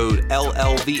coupon code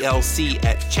LLVLC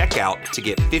at checkout to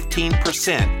get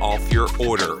 15% off your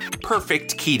order.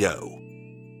 Perfect Keto.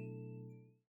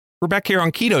 We're back here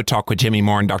on Keto Talk with Jimmy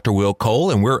Moore and Dr. Will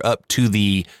Cole, and we're up to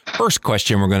the first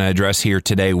question we're going to address here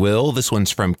today, Will. This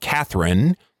one's from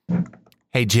Catherine.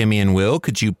 Hey, Jimmy and Will,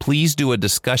 could you please do a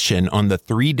discussion on the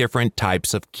 3 different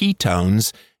types of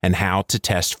ketones and how to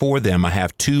test for them? I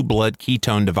have 2 blood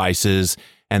ketone devices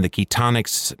and the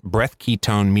Ketonix breath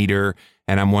ketone meter,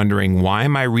 and I'm wondering why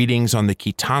my readings on the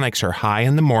Ketonix are high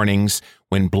in the mornings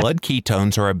when blood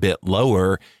ketones are a bit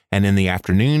lower, and in the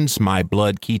afternoons my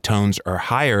blood ketones are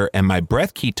higher and my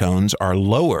breath ketones are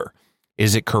lower.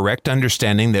 Is it correct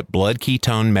understanding that blood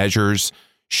ketone measures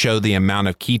show the amount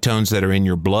of ketones that are in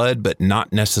your blood, but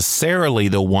not necessarily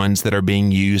the ones that are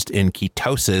being used in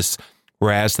ketosis,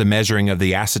 whereas the measuring of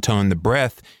the acetone in the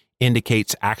breath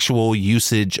indicates actual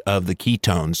usage of the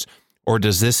ketones? Or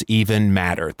does this even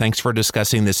matter? Thanks for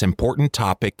discussing this important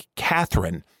topic,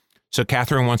 Catherine. So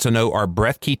Catherine wants to know, are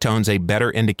breath ketones a better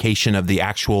indication of the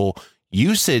actual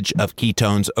usage of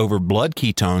ketones over blood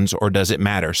ketones, or does it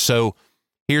matter? So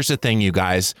here's the thing, you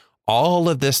guys. All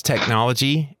of this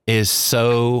technology is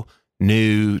so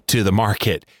new to the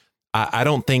market. I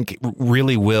don't think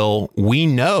really we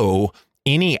know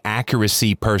any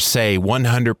accuracy per se,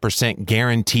 100%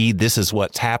 guaranteed this is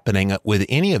what's happening with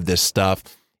any of this stuff.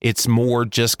 It's more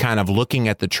just kind of looking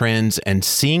at the trends and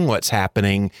seeing what's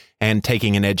happening and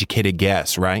taking an educated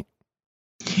guess, right?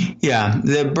 Yeah,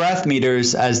 the breath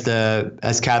meters, as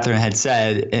Catherine had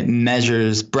said, it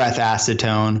measures breath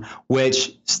acetone,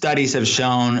 which studies have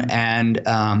shown, and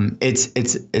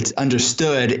it's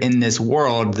understood in this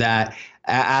world that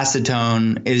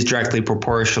acetone is directly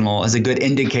proportional, is a good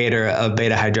indicator of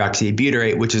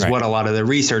beta-hydroxybutyrate, which is what a lot of the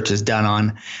research is done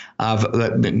on, of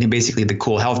basically the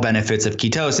cool health benefits of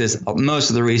ketosis.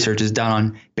 Most of the research is done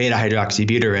on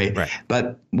beta-hydroxybutyrate. Right.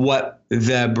 But what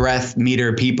the breath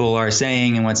meter people are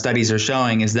saying and what studies are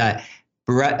showing is that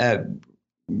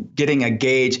getting a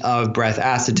gauge of breath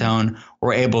acetone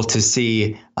we're able to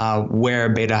see where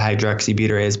beta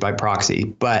hydroxybutyrate is by proxy.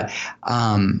 But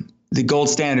the gold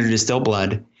standard is still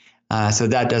blood. So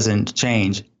that doesn't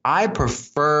change. I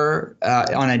prefer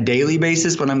on a daily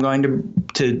basis when I'm going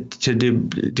to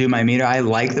do my meter. I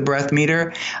like the breath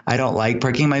meter. I don't like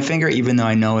pricking my finger, even though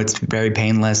I know it's very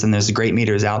painless and there's great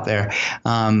meters out there.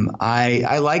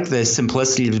 I like the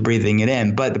simplicity of breathing it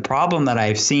in. But the problem that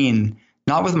I've seen,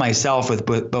 not with myself,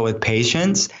 but with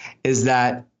patients, is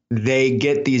that they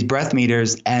get these breath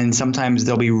meters and sometimes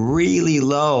they'll be really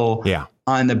low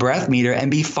on the breath meter and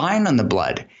be fine on the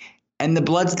blood. And the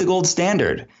blood's the gold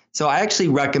standard. So I actually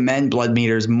recommend blood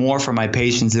meters more for my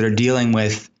patients that are dealing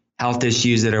with health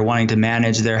issues, that are wanting to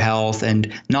manage their health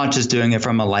and not just doing it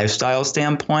from a lifestyle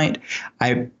standpoint.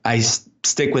 I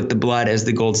stick with the blood as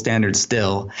the gold standard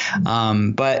still.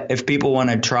 But if people want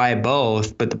to try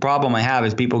both, but the problem I have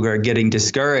is people are getting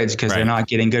discouraged because they're not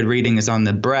getting good readings on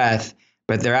the breath,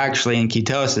 but they're actually in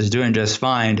ketosis doing just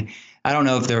fine. I don't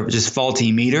know if they're just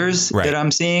faulty meters that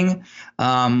I'm seeing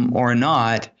or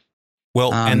not.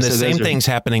 Well, and the same thing's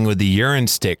happening with the urine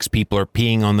sticks. People are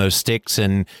peeing on those sticks,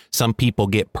 and some people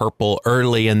get purple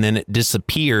early and then it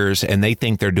disappears and they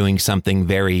think they're doing something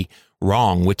very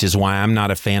wrong, which is why I'm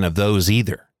not a fan of those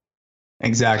either.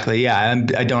 Exactly. Yeah.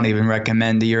 I don't even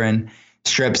recommend the urine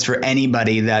strips for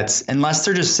anybody unless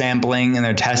they're just sampling and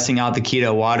they're testing out the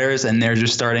keto waters and they're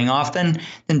just starting off, then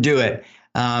do it.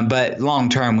 But long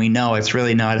term, we know it's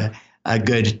really not a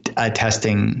good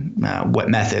testing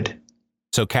method.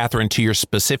 So, Catherine, to your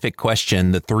specific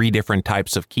question, the 3 different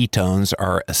types of ketones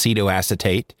are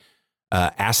acetoacetate,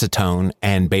 acetone,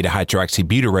 and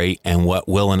beta-hydroxybutyrate. And what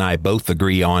Will and I both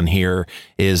agree on here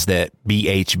is that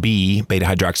BHB,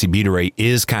 beta-hydroxybutyrate,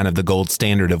 is kind of the gold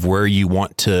standard of where you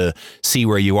want to see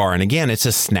where you are. And again, it's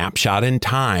a snapshot in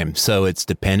time. So it's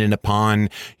dependent upon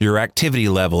your activity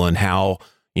level and how,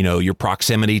 your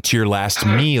proximity to your last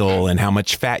meal and how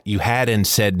much fat you had in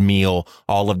said meal.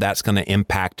 All of that's going to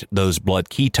impact those blood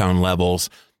ketone levels.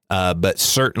 But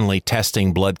certainly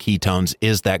testing blood ketones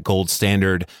is that gold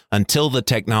standard until the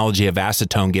technology of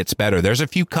acetone gets better. There's a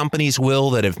few companies, Will,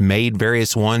 that have made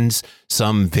various ones,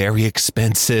 some very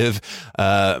expensive,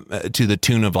 to the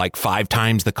tune of like 5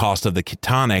 times the cost of the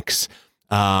ketonics.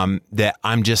 That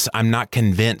I'm not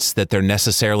convinced that they're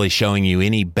necessarily showing you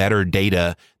any better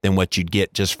data than what you'd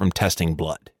get just from testing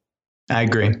blood. I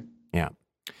agree. Yeah.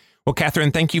 Well,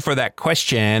 Catherine, thank you for that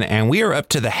question. And we are up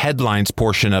to the headlines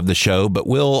portion of the show. But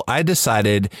Will, I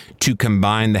decided to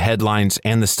combine the headlines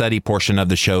and the study portion of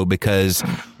the show because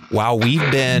while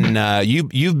we've been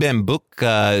you've been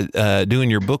doing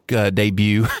your book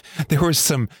debut, there was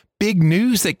some big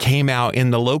news that came out in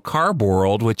the low carb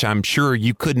world, which I'm sure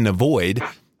you couldn't avoid.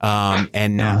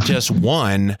 And not just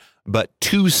one, but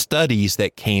 2 studies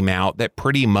that came out that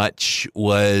pretty much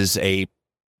was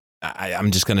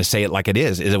I'm just going to say it like it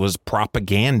is. It was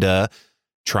propaganda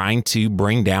trying to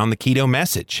bring down the keto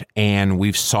message. And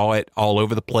we've saw it all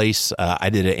over the place. I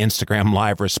did an Instagram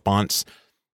live response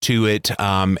to it.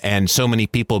 And so many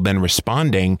people have been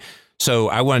responding. So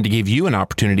I wanted to give you an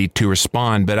opportunity to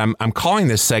respond, but I'm calling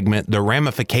this segment The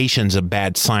Ramifications of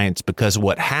Bad Science, because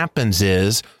what happens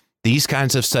is these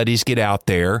kinds of studies get out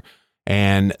there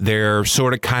and they're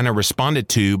sort of kind of responded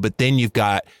to, but then you've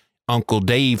got Uncle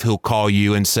Dave who'll call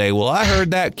you and say, well, I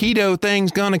heard that keto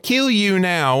thing's going to kill you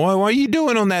now. What are you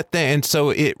doing on that thing? And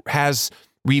so it has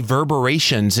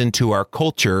reverberations into our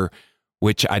culture,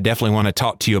 which I definitely want to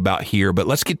talk to you about here. But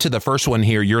let's get to the first one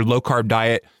here. Your low carb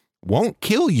diet won't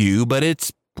kill you, but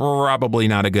it's probably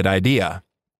not a good idea.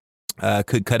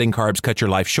 Could cutting carbs cut your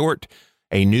life short?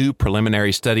 A new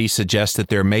preliminary study suggests that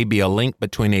there may be a link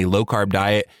between a low carb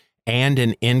diet and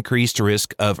an increased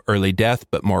risk of early death,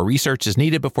 but more research is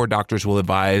needed before doctors will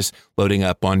advise loading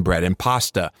up on bread and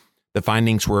pasta. The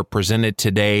findings were presented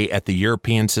today at the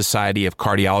European Society of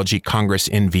Cardiology Congress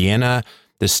in Vienna.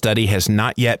 The study has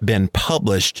not yet been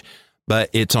published,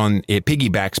 but it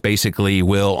piggybacks basically,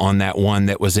 Will, on that one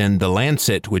that was in The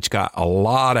Lancet, which got a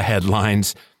lot of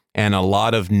headlines and a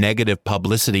lot of negative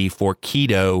publicity for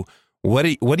keto. What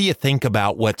do you think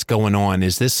about what's going on?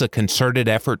 Is this a concerted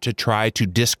effort to try to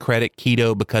discredit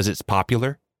keto because it's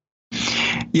popular?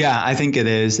 Yeah, I think it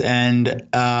is. And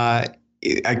I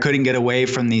couldn't get away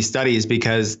from these studies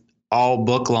because all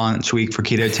book launch week for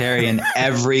Ketotarian,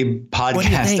 every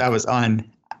podcast I was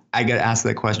on, I got asked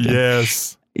that question.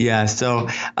 Yes. Yeah. So,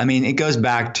 I mean, it goes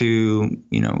back to,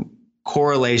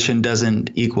 correlation doesn't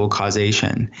equal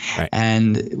causation. Right.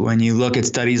 And when you look at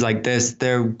studies like this,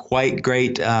 they're quite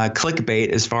great clickbait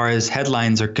as far as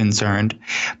headlines are concerned.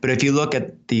 But if you look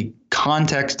at the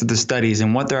context of the studies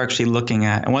and what they're actually looking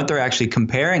at and what they're actually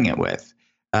comparing it with,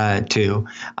 to.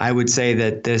 I would say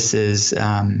that this is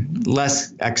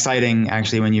less exciting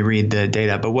actually when you read the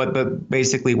data. But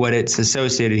basically what it's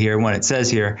associated here, what it says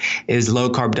here, is low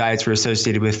carb diets were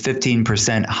associated with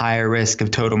 15% higher risk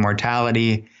of total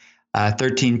mortality,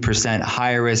 13%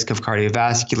 higher risk of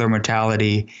cardiovascular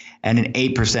mortality, and an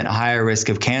 8% higher risk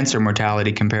of cancer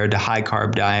mortality compared to high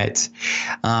carb diets.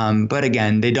 But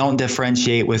again, they don't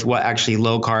differentiate with what actually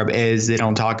low carb is. They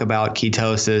don't talk about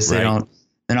ketosis. Right.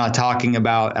 They're not talking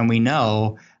about, and we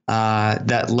know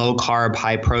that low carb,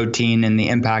 high protein and the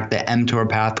impact that mTOR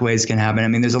pathways can have. And I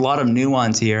mean, there's a lot of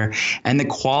nuance here, and the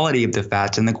quality of the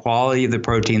fats and the quality of the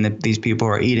protein that these people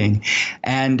are eating.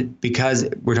 And because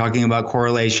we're talking about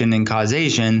correlation and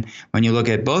causation, when you look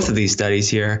at both of these studies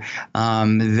here,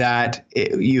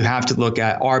 you have to look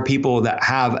at, are people that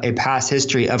have a past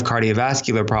history of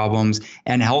cardiovascular problems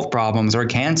and health problems or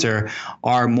cancer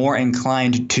are more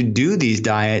inclined to do these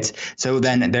diets. So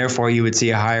then therefore you would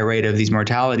see a higher rate of these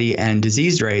mortality and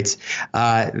disease rates.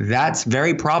 That's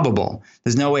very probable.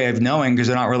 There's no way of knowing because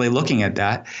they're not really looking at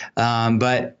that.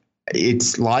 But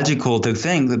it's logical to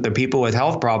think that the people with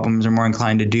health problems are more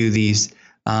inclined to do these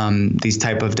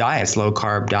type of diets, low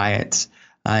carb diets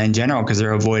in general, because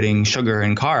they're avoiding sugar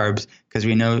and carbs, because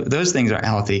we know those things aren't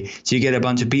healthy. So you get a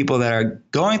bunch of people that are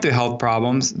going through health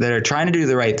problems that are trying to do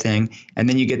the right thing, and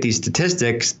then you get these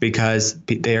statistics because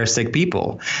they are sick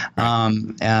people,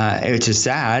 which is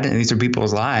sad, and these are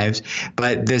people's lives.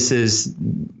 But this is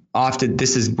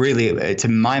really, to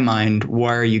my mind,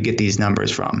 where you get these numbers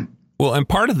from. Well, and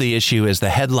part of the issue is the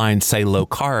headlines say low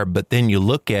carb, but then you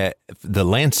look at the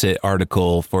Lancet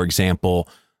article, for example,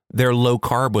 their low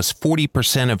carb was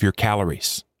 40% of your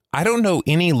calories. I don't know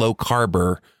any low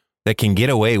carber that can get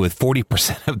away with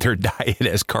 40% of their diet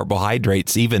as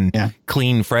carbohydrates, even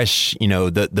clean, fresh,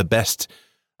 the best,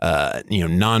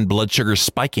 non-blood sugar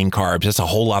spiking carbs. That's a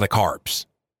whole lot of carbs.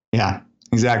 Yeah.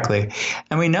 Exactly.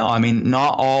 And we know, I mean,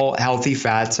 not all healthy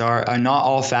fats not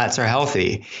all fats are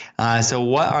healthy. So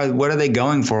what are they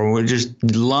going for? We're just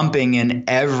lumping in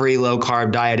every low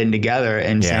carb diet in together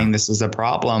and saying this is a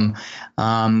problem.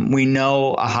 We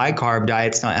know a high carb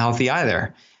diet's not healthy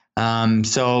either.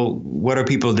 So what are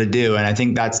people to do? And I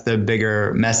think that's the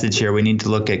bigger message here. We need to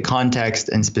look at context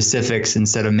and specifics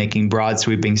instead of making broad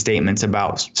sweeping statements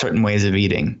about certain ways of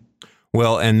eating.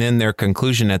 Well, and then their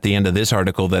conclusion at the end of this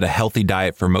article that a healthy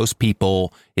diet for most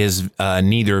people is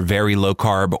neither very low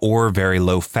carb or very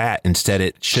low fat. Instead,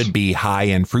 it should be high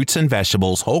in fruits and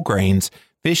vegetables, whole grains,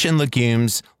 fish and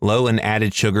legumes, low in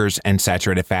added sugars and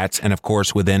saturated fats, and of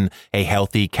course, within a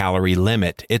healthy calorie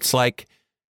limit. It's like,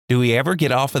 do we ever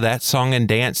get off of that song and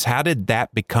dance? How did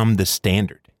that become the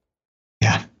standard?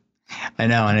 Yeah, I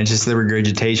know. And it's just the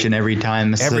regurgitation every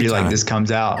time a study like this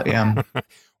comes out. Yeah.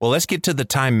 Well, let's get to the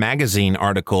Time Magazine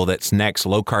article that's next.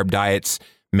 Low carb diets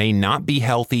may not be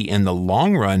healthy in the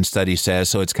long run, study says.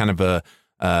 So it's kind of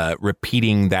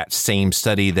repeating that same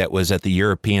study that was at the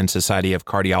European Society of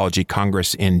Cardiology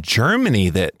Congress in Germany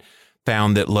that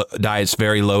found that diets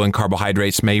very low in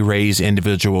carbohydrates may raise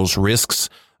individuals' risks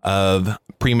of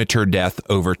premature death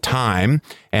over time.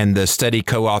 And the study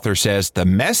co-author says the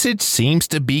message seems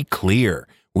to be clear.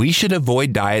 We should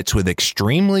avoid diets with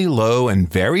extremely low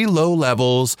and very low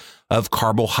levels of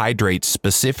carbohydrates,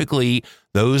 specifically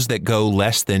those that go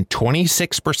less than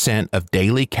 26% of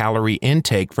daily calorie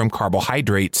intake from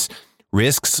carbohydrates.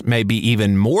 Risks may be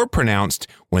even more pronounced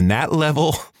when that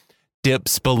level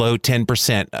dips below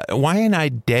 10%. Why ain't I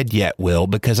dead yet, Will?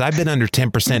 Because I've been under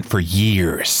 10% for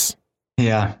years.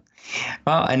 Yeah.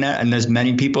 Well, and there's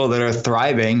many people that are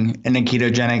thriving in a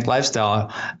ketogenic lifestyle.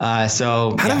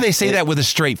 So how do they say that with a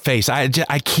straight face? I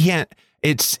can't.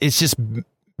 It's just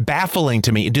baffling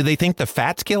to me. Do they think the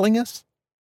fat's killing us?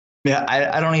 Yeah,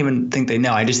 I don't even think they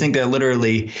know. I just think that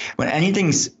literally when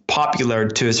anything's popular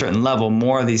to a certain level,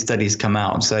 more of these studies come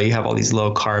out. So you have all these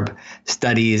low carb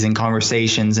studies and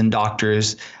conversations and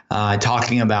doctors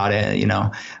talking about it.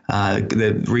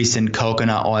 The recent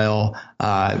coconut oil,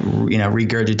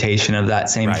 regurgitation of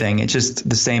that same thing. It's just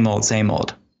the same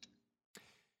old.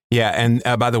 Yeah. And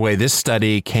by the way, this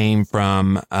study came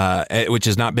from, which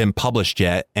has not been published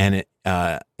yet, and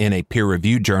in a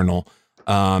peer-reviewed journal.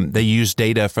 They used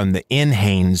data from the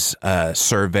NHANES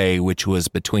survey, which was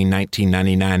between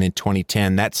 1999 and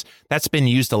 2010. That's been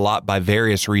used a lot by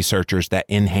various researchers, that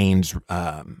NHANES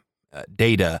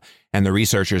data. And the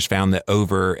researchers found that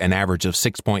over an average of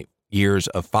 6 years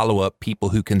of follow-up, people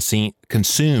who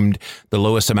consumed the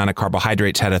lowest amount of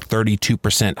carbohydrates had a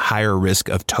 32% higher risk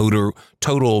of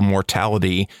total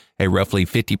mortality, a roughly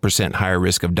 50% higher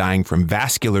risk of dying from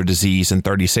vascular disease, and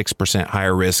 36%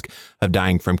 higher risk of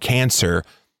dying from cancer.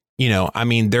 I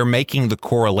mean, they're making the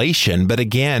correlation. But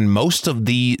again, most of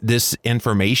this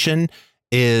information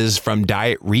is from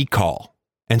Diet Recall.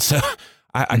 And so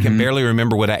I can barely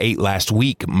remember what I ate last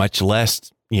week, much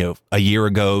less, a year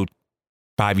ago,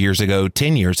 5 years ago,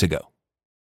 10 years ago.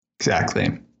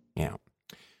 Exactly. Yeah.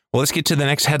 Well, let's get to the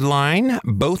next headline.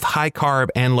 Both high carb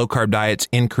and low carb diets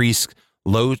increase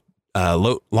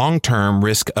long-term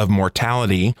risk of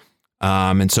mortality.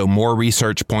 And so more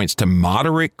research points to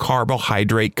moderate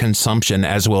carbohydrate consumption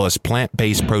as well as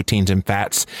plant-based proteins and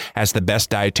fats as the best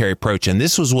dietary approach. And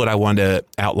this was what I wanted to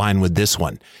outline with this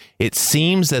one. It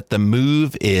seems that the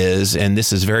move is, and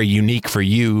this is very unique for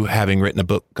you having written a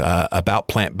book about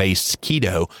plant-based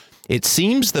keto, it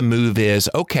seems the move is,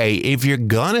 okay, if you're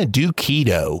going to do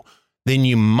keto, then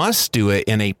you must do it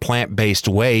in a plant-based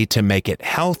way to make it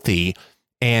healthy.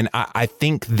 And I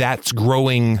think that's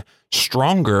growing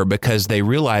stronger because they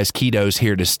realize keto's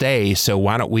here to stay. So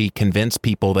why don't we convince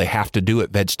people they have to do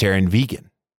it vegetarian, vegan?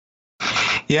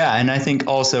 Yeah. And I think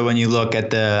also when you look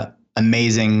at the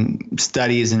amazing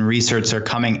studies and research that are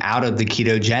coming out of the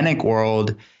ketogenic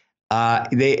world,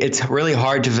 it's really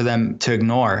hard for them to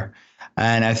ignore.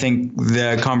 And I think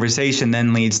the conversation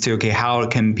then leads to, okay, how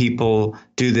can people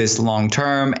do this long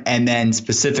term? And then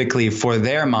specifically for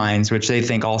their minds, which they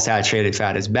think all saturated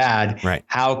fat is bad, right?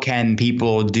 How can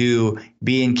people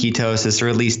be in ketosis or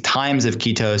at least times of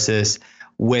ketosis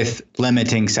with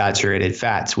limiting saturated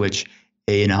fats, which,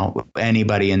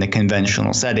 anybody in the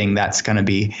conventional setting, that's going to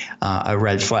be a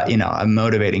red flag, a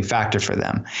motivating factor for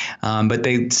them. But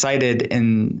they cited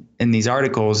in these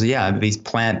articles, these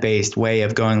plant-based way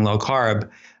of going low carb,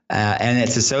 and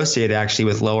it's associated actually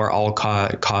with lower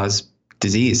all-cause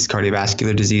disease,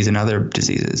 cardiovascular disease, and other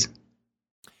diseases.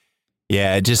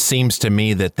 Yeah, it just seems to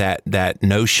me that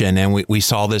notion, and we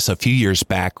saw this a few years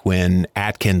back when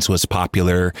Atkins was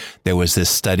popular. There was this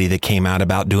study that came out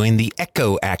about doing the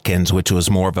Echo Atkins, which was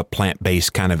more of a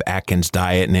plant-based kind of Atkins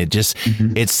diet. And it just,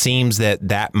 it seems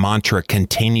that mantra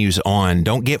continues on.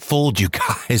 Don't get fooled, you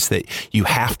guys, that you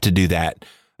have to do that.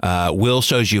 Will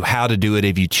shows you how to do it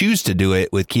if you choose to do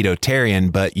it with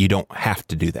Ketotarian, but you don't have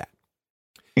to do that.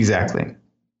 Exactly.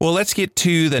 Well, let's get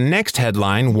to the next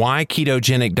headline, why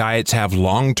ketogenic diets have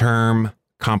long-term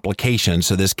complications.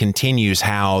 So this continues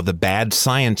how the bad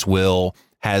science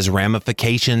has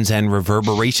ramifications and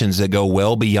reverberations that go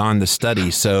well beyond the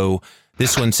study. So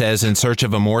this one says, in search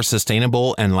of a more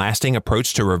sustainable and lasting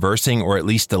approach to reversing or at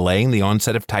least delaying the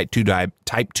onset of type 2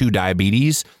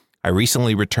 diabetes, I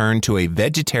recently returned to a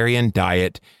vegetarian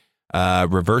diet.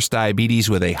 Reverse diabetes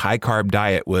with a high carb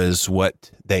diet was what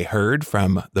they heard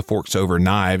from the Forks Over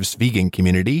Knives vegan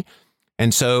community.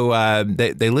 And so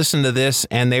they listened to this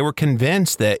and they were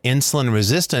convinced that insulin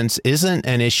resistance isn't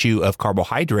an issue of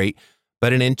carbohydrate,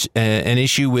 but an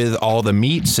issue with all the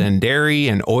meats and dairy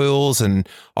and oils and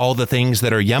all the things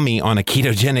that are yummy on a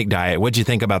ketogenic diet. What'd you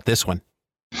think about this one?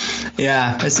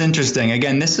 Yeah, it's interesting.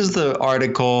 Again, this is the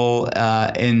article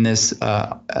in this,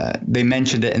 they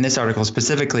mentioned it in this article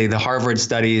specifically, the Harvard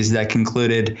studies that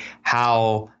concluded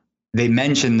how they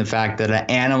mentioned the fact that an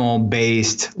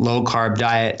animal-based low-carb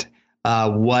diet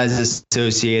was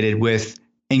associated with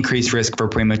increased risk for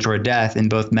premature death in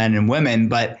both men and women,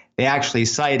 but they actually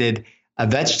cited a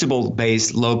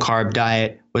vegetable-based low-carb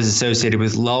diet was associated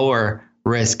with lower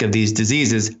risk of these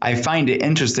diseases. I find it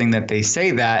interesting that they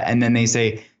say that, and then they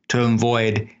say to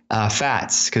avoid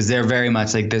fats, because they're very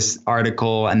much like this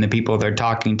article and the people they're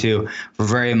talking to were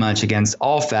very much against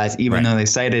all fats, even though they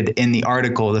cited in the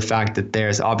article the fact that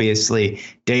there's obviously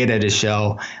data to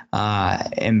show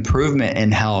improvement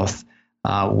in health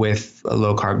with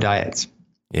low carb diets.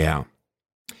 Yeah.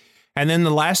 And then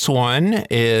the last one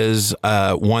is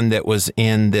one that was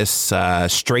in this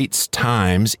Straits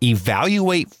Times.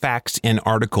 Evaluate facts in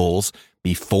articles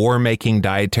before making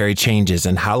dietary changes.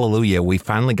 And hallelujah, we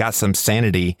finally got some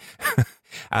sanity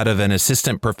out of an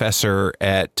assistant professor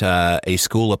at a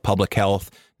school of public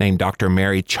health named Dr.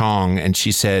 Mary Chong. And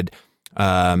she said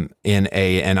in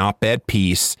an op-ed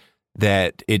piece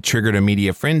that it triggered a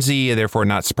media frenzy. Therefore,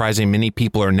 not surprising, many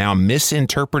people are now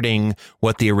misinterpreting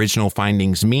what the original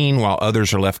findings mean, while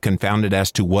others are left confounded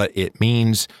as to what it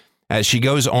means. She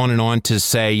goes on and on to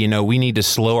say, we need to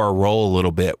slow our roll a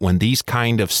little bit. When these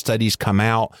kind of studies come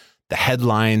out, the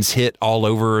headlines hit all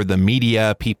over the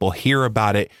media, people hear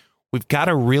about it. We've got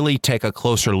to really take a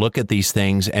closer look at these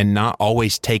things and not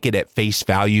always take it at face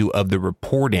value of the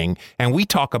reporting. And we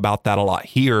talk about that a lot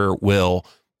here, Will,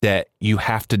 that you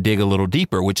have to dig a little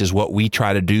deeper, which is what we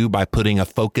try to do by putting a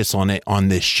focus on it on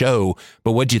this show.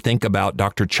 But what'd you think about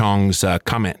Dr. Chong's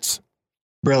comments?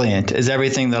 Brilliant is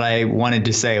everything that I wanted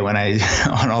to say when I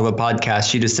on all the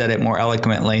podcasts. She just said it more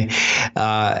eloquently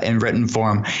in written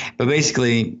form. But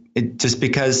basically, just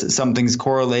because something's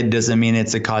correlated doesn't mean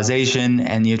it's a causation,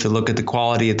 and you have to look at the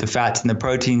quality of the fats and the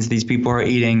proteins these people are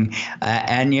eating,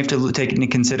 and you have to take into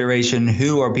consideration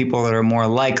who are people that are more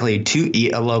likely to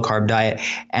eat a low carb diet,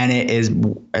 and it is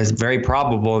very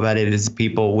probable that it is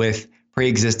people with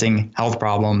pre-existing health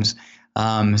problems.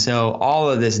 So all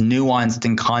of this nuanced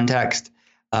in context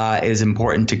is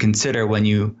important to consider when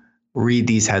you read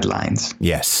these headlines.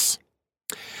 Yes.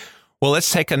 Well, let's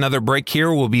take another break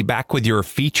here. We'll be back with your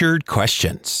featured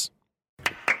questions.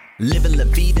 Living la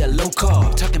vida low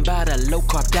carb, talking about a low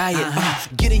carb diet.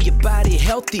 Getting your body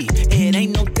healthy, it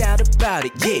ain't no doubt about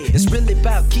it. Yeah, it's really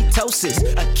about ketosis,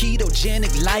 a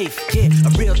ketogenic life. Yeah, a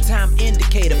real-time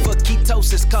indicator for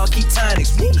ketosis called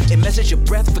Ketonix. It measures your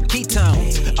breath for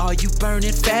ketones. Are you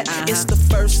burning fat? It's the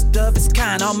first of its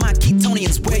kind. All my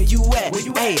Ketonians, where you at?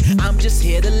 Hey, I'm just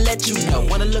here to let you know.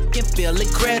 Wanna look and feel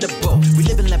incredible. We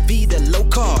living la vida low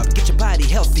carb. Get your body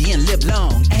healthy and live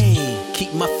long. Hey,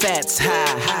 keep my fats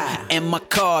high. And my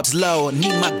carbs low,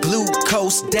 need my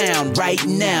glucose down right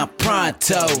now,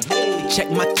 pronto.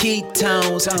 Check my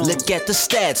ketones, look at the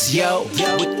stats, yo.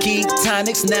 With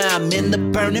Ketonix, now I'm in the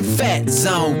burning fat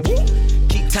zone.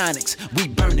 Ketonix, we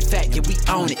burning fat, yeah, we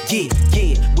own it, yeah.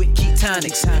 With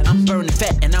Ketonix, I'm burning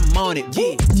fat and I'm on it,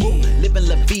 yeah. Living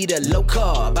la vida low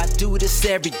carb, I do this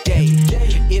every day.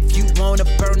 If you wanna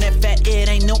burn that fat, it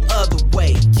ain't no other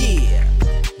way, yeah.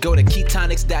 Go to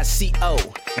ketonix.co.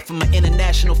 And for my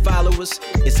international followers,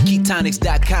 it's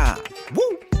ketonix.com.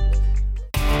 Woo!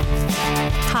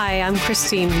 Hi, I'm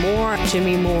Christine Moore,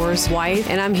 Jimmy Moore's wife,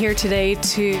 and I'm here today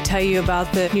to tell you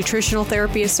about the Nutritional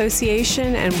Therapy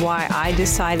Association and why I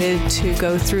decided to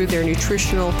go through their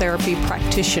Nutritional Therapy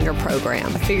Practitioner Program.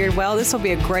 I figured, well, this will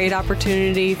be a great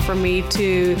opportunity for me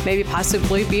to maybe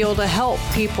possibly be able to help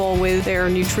people with their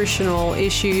nutritional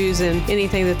issues and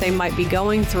anything that they might be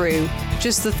going through.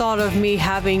 Just the thought of me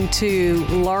having to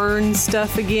learn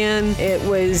stuff again, it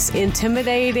was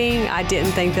intimidating. I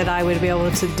didn't think that I would be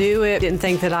able to do it. Didn't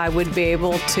think that I would be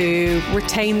able to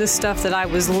retain the stuff that I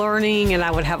was learning, and I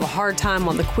would have a hard time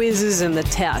on the quizzes and the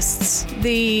tests.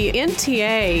 The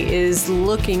NTA is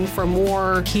looking for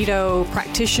more keto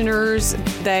practitioners.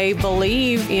 They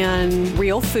believe in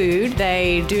real food.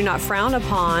 They do not frown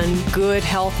upon good,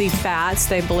 healthy fats.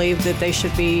 They believe that they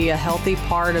should be a healthy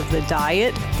part of the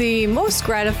diet. The most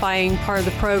gratifying part of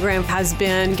the program has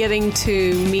been getting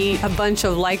to meet a bunch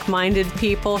of like-minded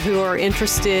people who are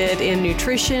interested in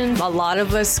nutrition. A lot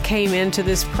of us came into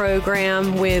this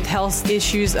program with health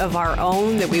issues of our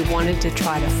own that we wanted to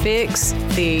try to fix.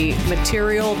 The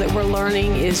material that we're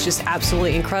learning is just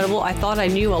absolutely incredible. I thought I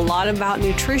knew a lot about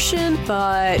nutrition,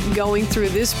 but going through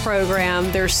this program,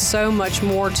 there's so much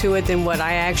more to it than what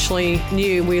I actually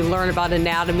knew. We learn about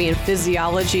anatomy and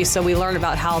physiology, so we learn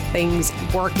about how things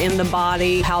work in the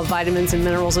body, how vitamins and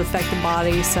minerals affect the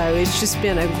body. So it's just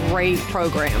been a great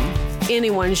program.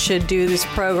 Anyone should do this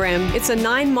program. It's a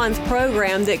 9-month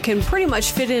program that can pretty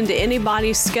much fit into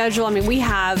anybody's schedule. I mean, we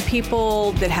have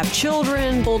people that have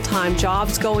children, full-time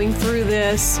jobs going through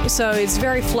this. So it's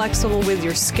very flexible with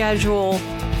your schedule.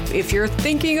 If you're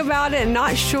thinking about it and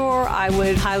not sure, I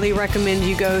would highly recommend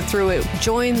you go through it.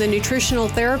 Join the Nutritional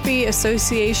Therapy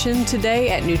Association today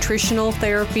at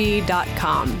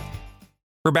nutritionaltherapy.com.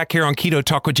 We're back here on Keto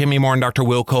Talk with Jimmy Moore and Dr.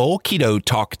 Will Cole,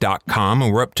 ketotalk.com,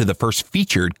 and we're up to the first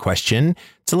featured question.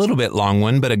 It's a little bit long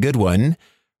one, but a good one.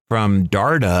 From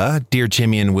Darda, Dear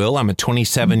Jimmy and Will, I'm a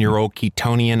 27-year-old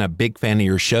Ketonian, a big fan of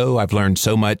your show. I've learned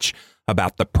so much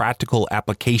about the practical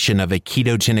application of a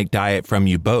ketogenic diet from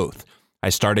you both. I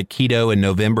started keto in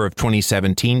November of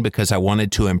 2017 because I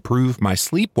wanted to improve my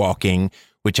sleepwalking,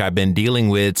 which I've been dealing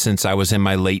with since I was in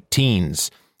my late teens.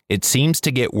 It seems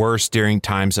to get worse during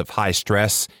times of high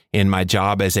stress in my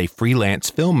job as a freelance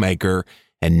filmmaker,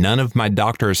 and none of my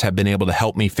doctors have been able to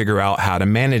help me figure out how to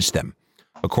manage them.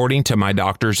 According to my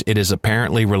doctors, it is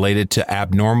apparently related to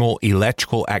abnormal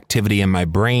electrical activity in my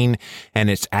brain, and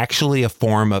it's actually a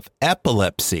form of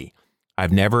epilepsy.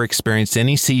 I've never experienced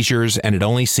any seizures, and it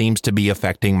only seems to be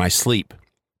affecting my sleep.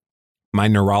 My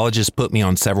neurologist put me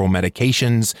on several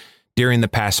medications. During the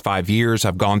past 5 years,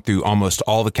 I've gone through almost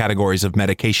all the categories of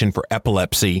medication for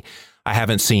epilepsy. I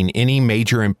haven't seen any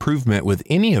major improvement with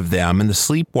any of them, and the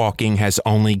sleepwalking has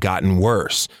only gotten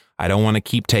worse. I don't want to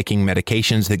keep taking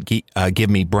medications that give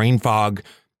me brain fog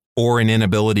or an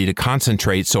inability to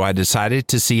concentrate, so I decided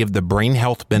to see if the brain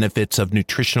health benefits of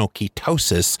nutritional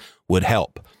ketosis would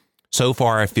help. So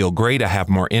far, I feel great. I have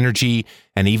more energy,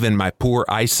 and even my poor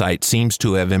eyesight seems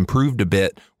to have improved a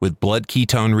bit with blood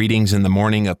ketone readings in the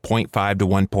morning of 0.5 to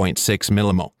 1.6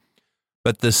 millimole.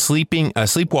 But the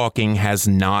sleepwalking has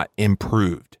not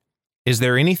improved. Is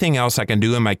there anything else I can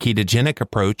do in my ketogenic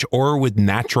approach or with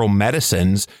natural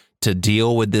medicines to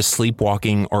deal with this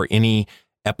sleepwalking or any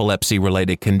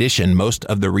epilepsy-related condition? Most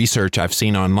of the research I've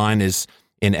seen online is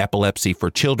in epilepsy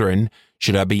for children.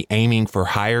 Should I be aiming for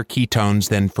higher ketones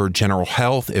than for general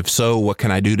health? If so, what can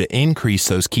I do to increase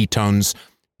those ketones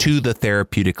to the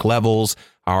therapeutic levels?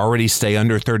 I already stay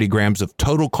under 30 grams of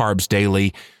total carbs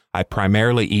daily. I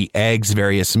primarily eat eggs,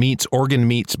 various meats, organ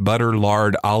meats, butter,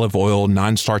 lard, olive oil,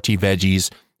 non-starchy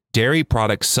veggies, dairy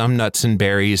products, some nuts and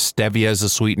berries, stevia as a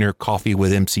sweetener, coffee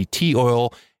with MCT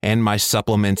oil, and my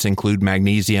supplements include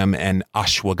magnesium and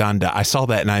ashwagandha. I saw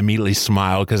that and I immediately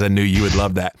smiled because I knew you would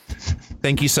love that.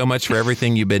 Thank you so much for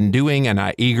everything you've been doing, and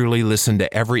I eagerly listen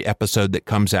to every episode that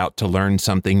comes out to learn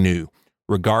something new.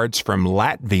 Regards from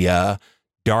Latvia,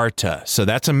 Darta. So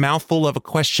that's a mouthful of a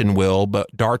question, Will, but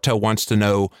Darta wants to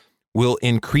know, will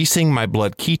increasing my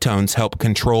blood ketones help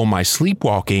control my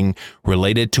sleepwalking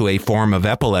related to a form of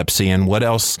epilepsy, and what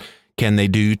else can they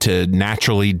do to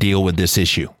naturally deal with this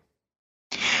issue?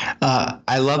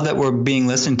 I love that we're being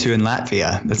listened to in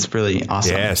Latvia. That's really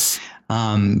awesome. Yes.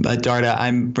 But Darta,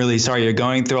 I'm really sorry you're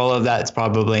going through all of that.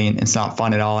 It's not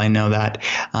fun at all. I know that.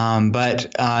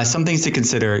 But some things to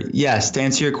consider. Yes, to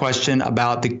answer your question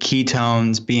about the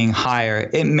ketones being higher,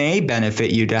 it may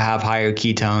benefit you to have higher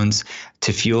ketones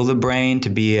to fuel the brain, to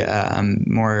be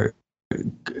a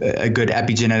good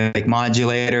epigenetic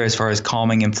modulator as far as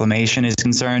calming inflammation is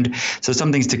concerned. So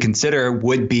some things to consider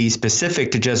would be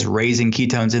specific to just raising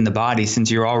ketones in the body,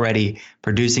 since you're already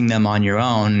producing them on your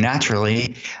own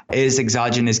naturally, is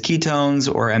exogenous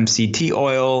ketones or MCT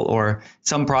oil or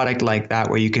some product like that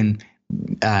where you can,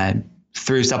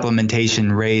 through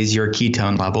supplementation, raise your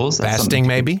ketone levels. That's fasting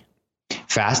maybe?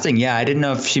 Fasting, yeah. I didn't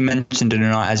know if she mentioned it or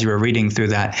not as you were reading through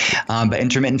that. But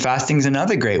intermittent fasting is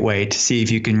another great way to see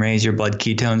if you can raise your blood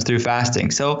ketones through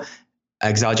fasting. So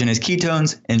exogenous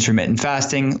ketones, intermittent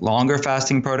fasting, longer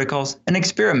fasting protocols, and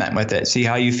experiment with it. See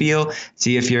how you feel.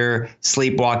 See if your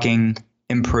sleepwalking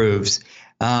improves.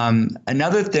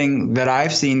 Another thing that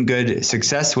I've seen good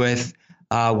success with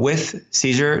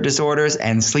seizure disorders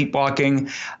and sleepwalking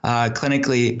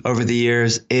clinically over the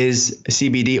years is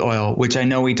CBD oil, which I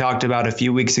know we talked about a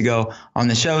few weeks ago on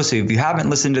the show. So if you haven't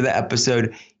listened to the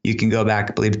episode, you can go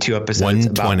back, I believe, 2 episodes.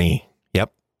 120.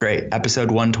 Yep. Great.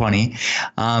 Episode 120.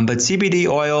 But CBD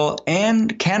oil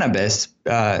and cannabis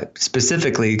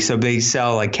specifically. So they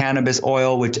sell like cannabis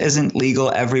oil, which isn't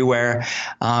legal everywhere.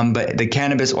 But the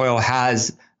cannabis oil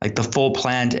has like the full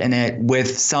plant in it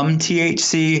with some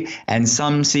THC and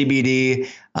some CBD,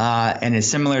 and it's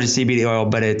similar to CBD oil,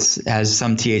 but it has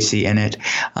some THC in it.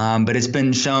 But it's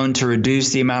been shown to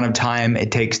reduce the amount of time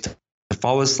it takes to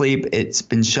fall asleep. It's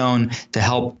been shown to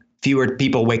help fewer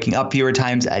people waking up fewer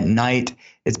times at night.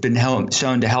 It's been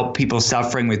shown to help people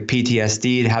suffering with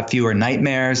PTSD to have fewer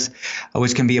nightmares,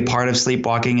 which can be a part of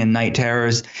sleepwalking and night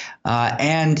terrors.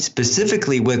 And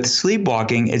specifically with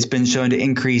sleepwalking, it's been shown to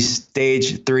increase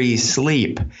stage 3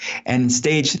 sleep. And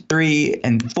stage 3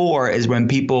 and 4 is when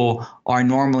people are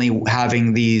normally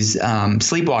having these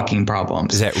sleepwalking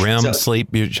problems. Is that REM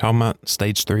sleep you're talking about,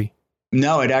 stage 3?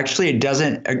 No, it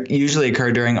doesn't usually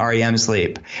occur during REM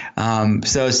sleep.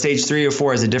 So stage 3 or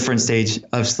 4 is a different stage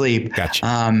of sleep.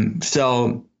 Gotcha.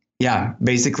 So yeah,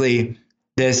 basically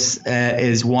this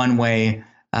is one way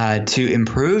to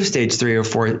improve stage 3 or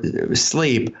 4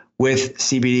 sleep with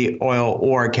CBD oil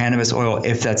or cannabis oil,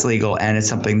 if that's legal and it's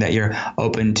something that you're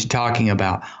open to talking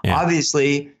about. Yeah.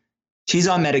 Obviously, she's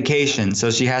on medication, so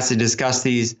she has to discuss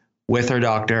these with her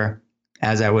doctor,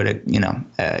 as I would,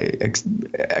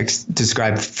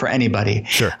 describe for anybody.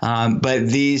 Sure. But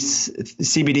these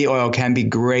CBD oil can be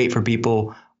great for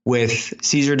people with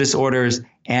seizure disorders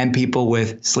and people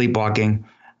with sleepwalking,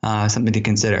 something to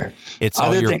consider. It's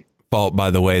all your fault,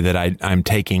 by the way, that I'm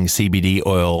taking CBD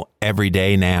oil every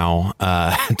day now,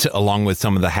 along with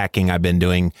some of the hacking I've been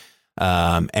doing.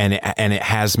 And it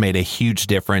has made a huge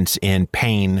difference in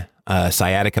pain,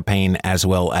 sciatica pain, as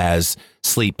well as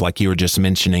sleep, like you were just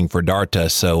mentioning for Darta.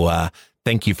 So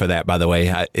thank you for that, by the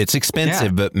way. It's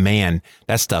expensive, but man,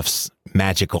 that stuff's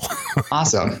magical.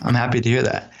 Awesome. I'm happy to hear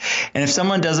that. And if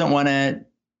someone doesn't want to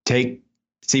take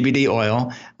CBD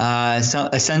oil, some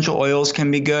essential oils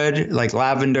can be good, like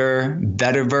lavender,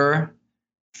 vetiver,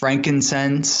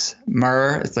 frankincense,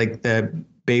 myrrh. It's like the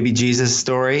baby Jesus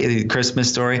story, the Christmas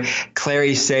story.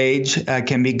 Clary sage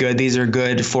can be good. These are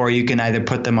good for, you can either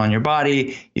put them on your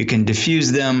body, you can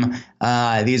diffuse them.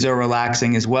 These are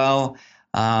relaxing as well.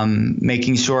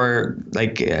 Making sure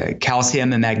like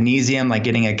calcium and magnesium, like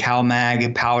getting a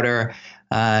CalMag powder,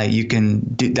 you can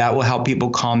do that, will help people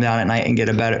calm down at night and get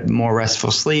a better, more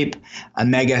restful sleep.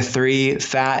 Omega-3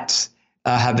 fats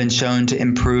have been shown to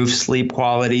improve sleep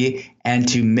quality and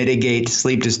to mitigate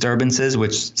sleep disturbances,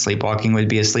 which sleepwalking would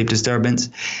be a sleep disturbance.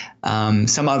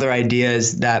 Some other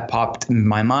ideas that popped in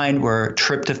my mind were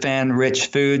tryptophan-rich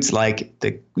foods, like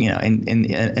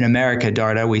in America,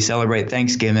 Darda, we celebrate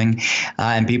Thanksgiving,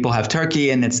 and people have turkey,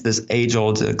 and it's this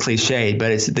age-old cliche, but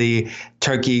it's the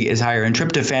turkey is higher in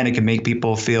tryptophan. It can make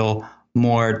people feel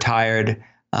more tired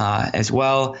as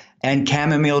well. And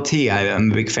chamomile tea.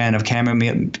 I'm a big fan of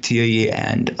chamomile tea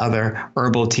and other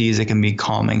herbal teas that can be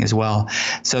calming as well.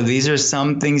 So these are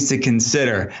some things to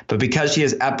consider. But because she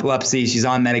has epilepsy, she's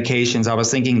on medications, I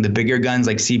was thinking the bigger guns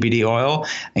like CBD oil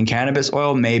and cannabis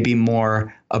oil may be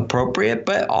more appropriate.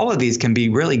 But all of these can be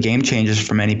really game changers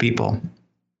for many people.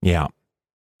 Yeah.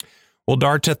 Well,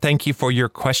 Darta, thank you for your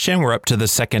question. We're up to the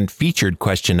second featured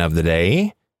question of the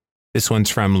day. This one's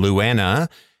from Luana.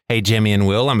 Hey, Jimmy and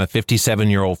Will, I'm a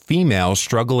 57-year-old female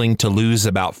struggling to lose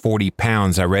about 40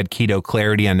 pounds. I read Keto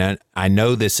Clarity, and I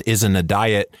know this isn't a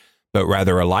diet, but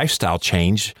rather a lifestyle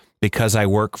change because I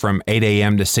work from 8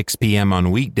 a.m. to 6 p.m.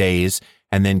 on weekdays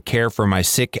and then care for my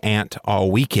sick aunt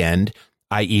all weekend.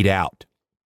 I eat out.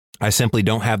 I simply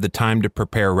don't have the time to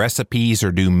prepare recipes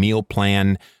or do meal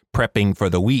plan prepping for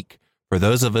the week. For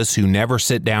those of us who never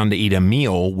sit down to eat a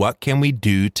meal, what can we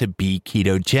do to be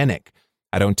ketogenic?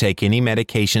 I don't take any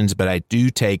medications, but I do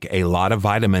take a lot of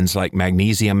vitamins like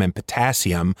magnesium and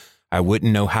potassium. I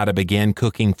wouldn't know how to begin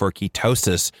cooking for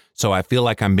ketosis, so I feel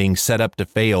like I'm being set up to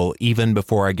fail even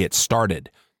before I get started.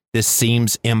 This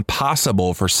seems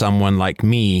impossible for someone like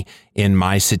me in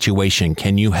my situation.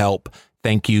 Can you help?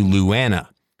 Thank you, Luana.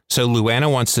 So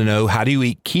Luana wants to know, how do you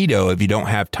eat keto if you don't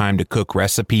have time to cook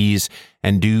recipes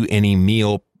and do any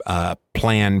meal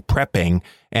plan prepping?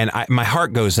 And my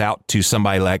heart goes out to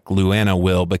somebody like Luana,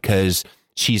 Will, because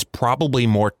she's probably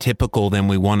more typical than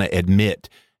we want to admit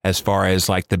as far as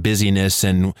like the busyness,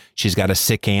 and she's got a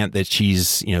sick aunt that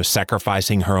she's,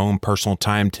 sacrificing her own personal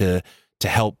time to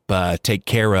help take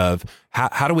care of.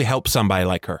 How do we help somebody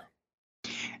like her?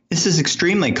 This is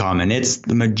extremely common. It's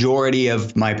the majority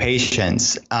of my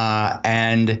patients.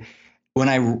 And when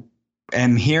I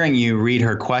am hearing you read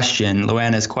her question,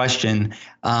 Luana's question,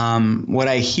 what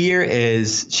I hear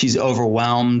is she's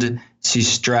overwhelmed,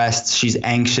 she's stressed, she's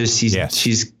anxious,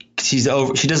 she's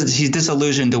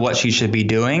disillusioned to what she should be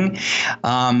doing.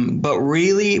 But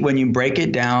really, when you break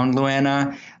it down,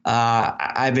 Luana,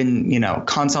 I've been,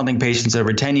 consulting patients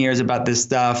over 10 years about this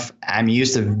stuff. I'm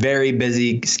used to very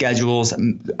busy schedules,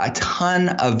 a ton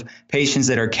of patients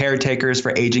that are caretakers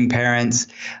for aging parents,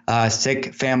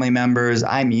 sick family members.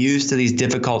 I'm used to these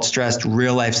difficult, stressed,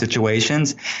 real life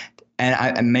situations.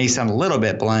 And it may sound a little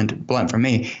bit blunt for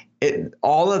me.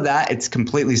 All of that, it's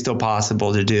completely still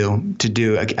possible to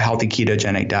do a healthy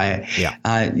ketogenic diet.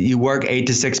 Yeah. You work 8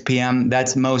 to 6 p.m.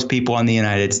 That's most people in the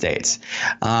United States.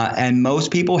 And most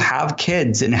people have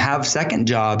kids and have second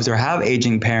jobs or have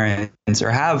aging parents or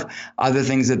have other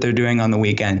things that they're doing on the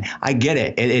weekend. I get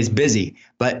it. It is busy,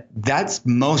 but that's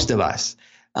most of us.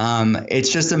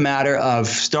 It's just a matter of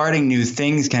starting new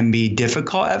things can be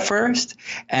difficult at first.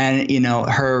 And,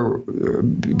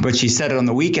 what she said on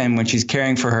the weekend when she's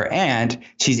caring for her aunt,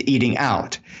 she's eating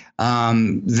out.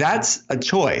 That's a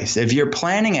choice. If you're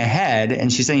planning ahead,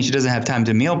 and she's saying she doesn't have time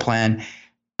to meal plan,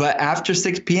 but after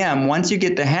 6 p.m., once you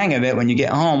get the hang of it, when you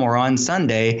get home or on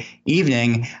Sunday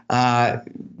evening,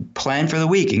 plan for the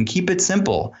week and keep it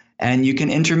simple. And you can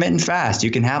intermittent fast.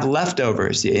 You can have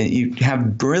leftovers. You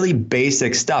have really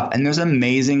basic stuff. And there's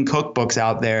amazing cookbooks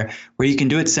out there where you can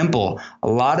do it simple. A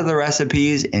lot of the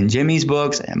recipes in Jimmy's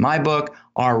books and my book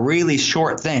are really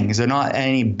short things. They're not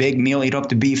any big meal. You don't have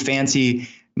to be fancy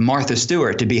Martha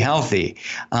Stewart to be healthy.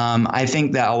 I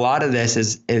think that a lot of this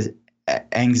is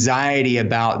anxiety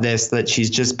about this, that she's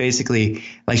just basically,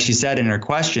 like she said in her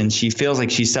question, she feels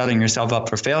like she's setting herself up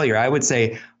for failure. I would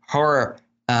say her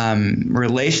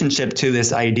relationship to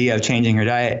this idea of changing her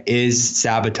diet is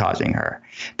sabotaging her,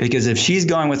 because if she's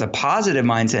going with a positive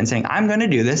mindset and saying, I'm going to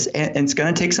do this and it's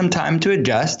going to take some time to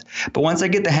adjust, but once I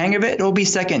get the hang of it, it'll be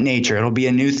second nature. It'll be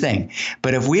a new thing.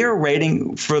 But if we are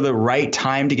waiting for the right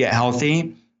time to get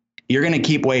healthy, you're going to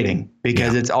keep waiting,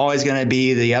 because it's always going to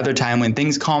be the other time when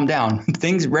things calm down.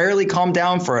 Things rarely calm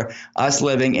down for us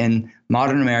living in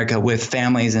modern America with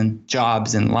families and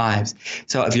jobs and lives.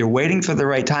 So if you're waiting for the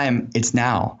right time, it's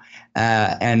now.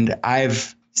 And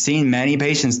I've seen many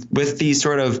patients with these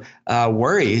sort of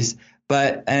worries.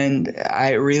 And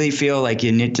I really feel like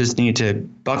you just need to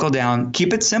buckle down,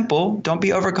 keep it simple. Don't be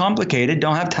overcomplicated.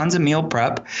 Don't have tons of meal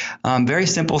prep. Very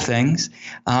simple things.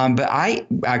 But I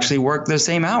actually work the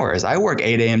same hours. I work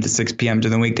 8 a.m. to 6 p.m.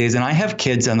 during the weekdays, and I have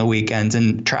kids on the weekends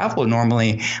and travel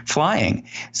normally flying.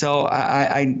 So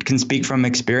I can speak from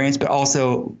experience, but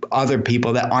also other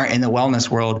people that aren't in the wellness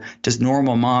world, just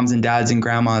normal moms and dads and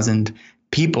grandmas and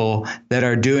people that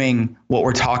are doing what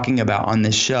we're talking about on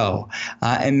this show.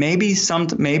 And maybe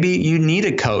you need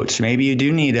a coach. Maybe you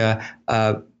do need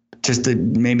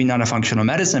maybe not a functional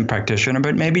medicine practitioner,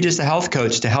 but maybe just a health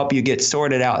coach to help you get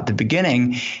sorted out at the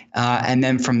beginning. And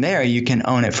then from there, you can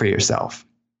own it for yourself.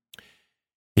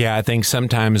 Yeah, I think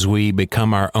sometimes we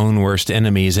become our own worst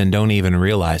enemies and don't even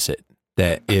realize it.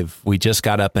 That if we just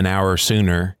got up an hour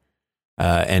sooner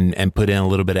and put in a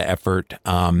little bit of effort,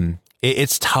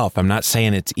 it's tough. I'm not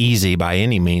saying it's easy by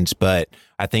any means, but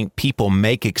I think people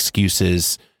make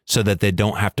excuses so that they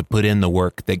don't have to put in the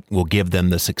work that will give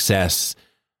them the success.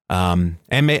 And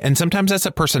sometimes that's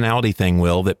a personality thing,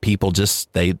 Will, that people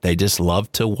just, they just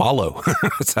love to wallow.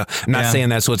 So I'm not saying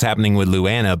that's what's happening with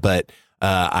Luana, but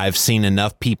I've seen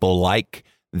enough people like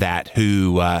that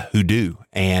who do,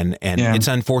 and it's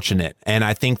unfortunate. And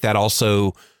I think that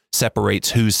also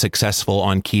separates who's successful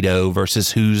on keto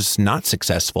versus who's not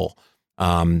successful.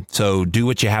 So do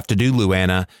what you have to do,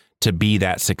 Luana, to be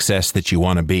that success that you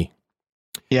want to be.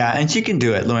 Yeah, and you can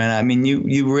do it, Luana. I mean,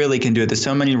 you really can do it. There's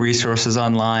so many resources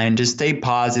online. Just stay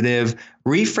positive.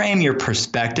 Reframe your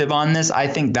perspective on this. I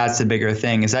think that's the bigger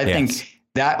thing. I think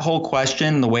that whole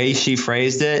question, the way she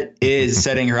phrased it, is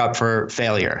setting her up for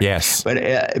failure. Yes. But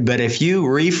if you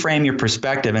reframe your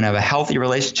perspective and have a healthy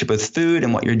relationship with food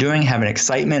and what you're doing, have an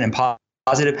excitement and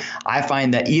positive, I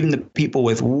find that even the people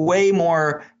with way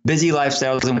more busy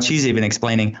lifestyles than what she's even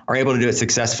explaining are able to do it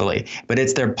successfully. But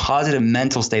it's their positive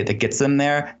mental state that gets them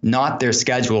there, not their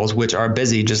schedules, which are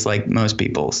busy just like most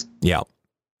people's. Yeah.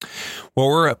 Well,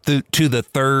 we're up to the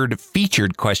third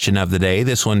featured question of the day.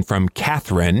 This one from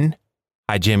Catherine.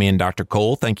 Hi, Jimmy and Dr.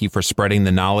 Cole. Thank you for spreading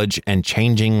the knowledge and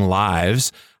changing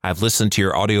lives. I've listened to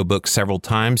your audiobook several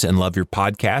times and love your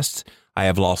podcasts. I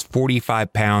have lost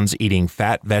 45 pounds eating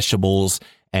fat, vegetables,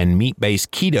 and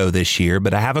meat-based keto this year,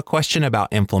 but I have a question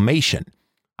about inflammation.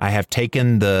 I have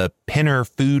taken the Penner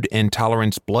food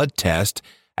intolerance blood test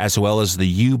as well as the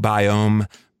U-Biome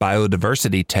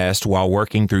biodiversity test while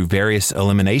working through various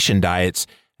elimination diets,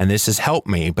 and this has helped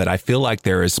me, but I feel like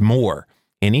there is more.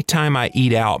 Anytime I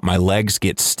eat out, my legs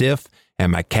get stiff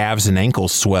and my calves and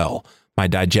ankles swell. My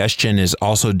digestion is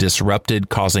also disrupted,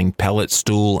 causing pellet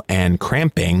stool and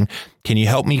cramping. Can you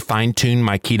help me fine-tune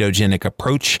my ketogenic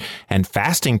approach and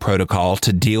fasting protocol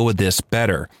to deal with this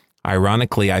better?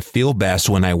 Ironically, I feel best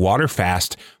when I water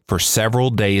fast for several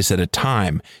days at a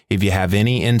time. If you have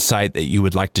any insight that you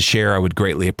would like to share, I would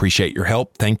greatly appreciate your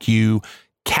help. Thank you,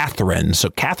 Catherine. So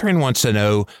Catherine wants to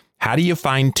know, how do you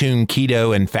fine-tune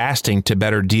keto and fasting to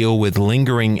better deal with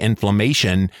lingering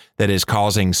inflammation that is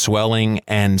causing swelling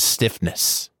and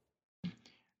stiffness?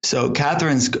 So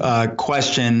Catherine's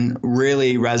question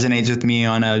really resonates with me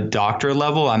on a doctor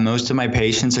level. Most of my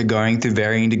patients are going through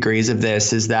varying degrees of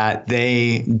this, is that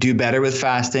they do better with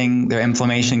fasting. Their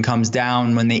inflammation comes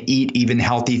down when they eat even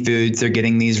healthy foods. They're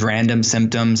getting these random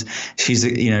symptoms she's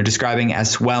describing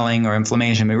as swelling or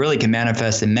inflammation. It really can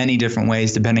manifest in many different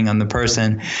ways depending on the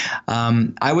person.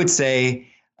 I would say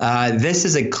this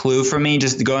is a clue for me,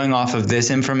 just going off of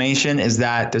this information, is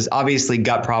that there's obviously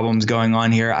gut problems going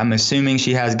on here. I'm assuming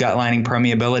she has gut lining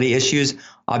permeability issues.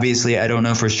 Obviously, I don't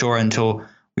know for sure until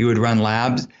we would run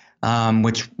labs,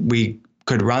 which we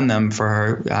could run them for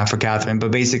her, for Catherine, but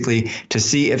basically to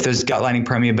see if there's gut lining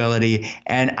permeability.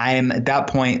 And I am at that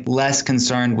point less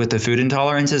concerned with the food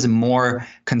intolerances and more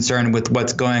concerned with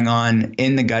what's going on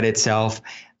in the gut itself,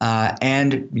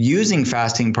 and using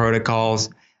fasting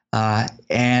protocols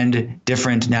and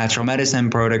different natural medicine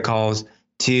protocols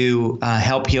to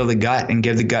help heal the gut and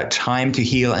give the gut time to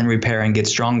heal and repair and get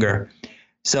stronger.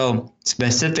 So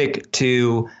specific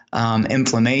to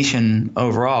inflammation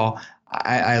overall,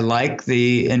 I like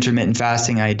the intermittent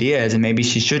fasting ideas, and maybe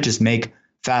she should just make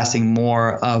fasting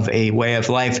more of a way of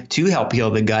life to help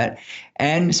heal the gut.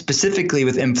 And specifically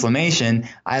with inflammation,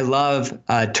 I love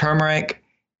turmeric,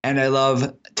 and I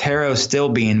love taro still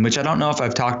bean, which I don't know if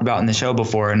I've talked about in the show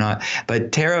before or not,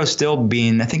 but taro still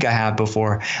bean, I think I have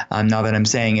before, now that I'm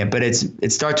saying it, but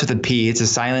it starts with a P. It's a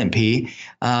silent P.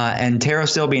 And taro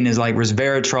still bean is like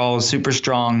resveratrol, super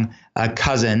strong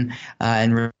cousin,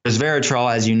 and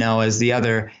resveratrol, as you know, is the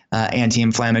other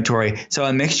anti-inflammatory. So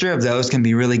a mixture of those can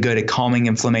be really good at calming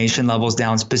inflammation levels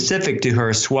down, specific to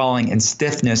her swelling and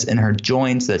stiffness in her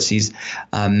joints that she's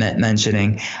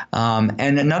mentioning.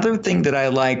 And another thing that I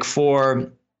like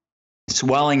for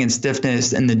swelling and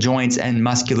stiffness in the joints and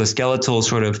musculoskeletal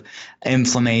sort of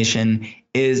inflammation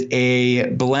is a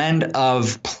blend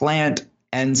of plant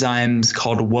enzymes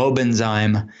called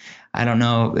Wobenzyme. I don't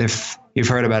know if you've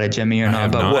heard about it, Jimmy, or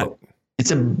not, but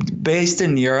it's based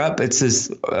in Europe. It's this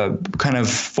kind of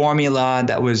formula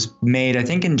that was made, I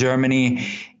think, in Germany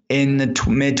in the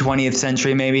mid 20th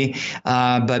century, maybe.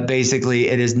 But basically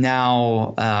it is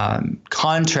now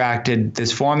contracted.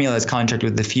 This formula is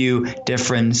contracted with a few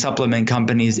different supplement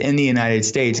companies in the United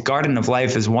States. Garden of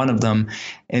Life is one of them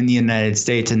in the United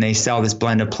States, and they sell this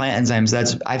blend of plant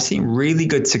enzymes. I've seen really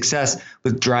good success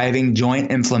with driving joint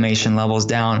inflammation levels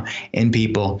down in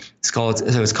people. It's called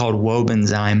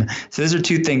Wobenzyme. So those are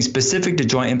two things specific to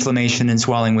joint inflammation and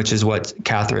swelling, which is what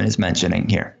Catherine is mentioning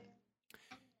here.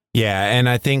 Yeah, and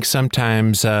I think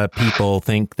sometimes people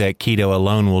think that keto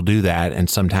alone will do that, and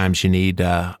sometimes you need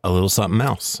a little something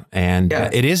else. And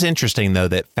it is interesting, though,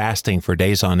 that fasting for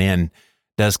days on end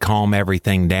does calm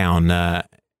everything down.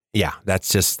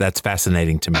 That's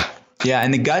fascinating to me. Yeah,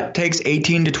 and the gut takes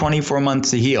 18 to 24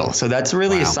 months to heal. So that's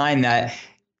really a sign that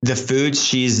the foods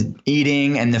she's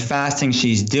eating and the fasting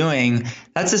she's doing,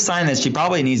 that's a sign that she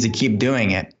probably needs to keep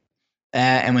doing it.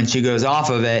 And when she goes off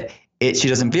of it, she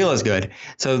doesn't feel as good.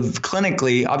 So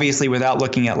clinically, obviously without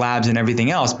looking at labs and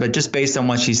everything else, but just based on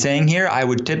what she's saying here, I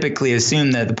would typically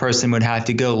assume that the person would have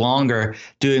to go longer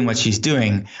doing what she's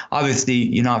doing. Obviously,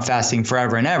 you're not fasting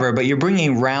forever and ever, but you're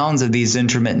bringing rounds of these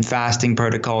intermittent fasting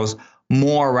protocols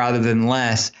more rather than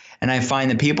less. And I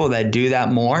find that people that do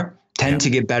that more tend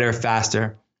to get better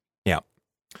faster. Yeah.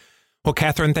 Well,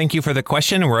 Catherine, thank you for the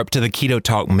question. We're up to the Keto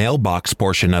Talk mailbox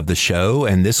portion of the show,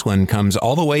 and this one comes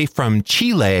all the way from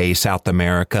Chile, South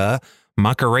America.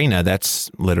 Macarena, that's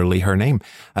literally her name.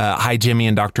 Hi, Jimmy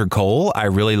and Dr. Cole. I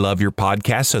really love your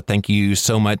podcast, so thank you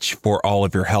so much for all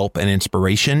of your help and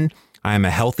inspiration. I am a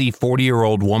healthy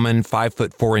 40-year-old woman,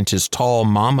 5'4" tall,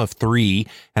 mom of 3,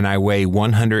 and I weigh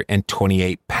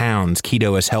 128 pounds.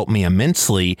 Keto has helped me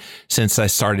immensely since I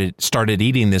started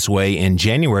eating this way in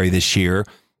January this year.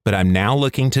 But I'm now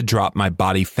looking to drop my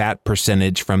body fat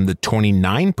percentage from the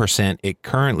 29% it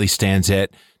currently stands at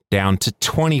down to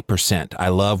 20%. I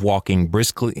love walking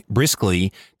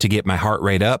briskly to get my heart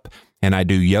rate up, and I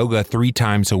do yoga 3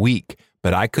 times a week.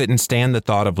 But I couldn't stand the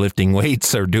thought of lifting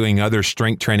weights or doing other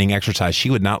strength training exercise. She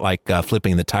would not like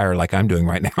flipping the tire like I'm doing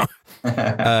right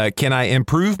now. Can I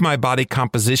improve my body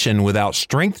composition without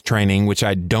strength training, which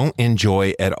I don't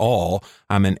enjoy at all?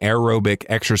 I'm an aerobic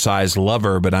exercise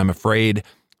lover, but I'm afraid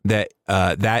that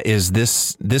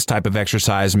this type of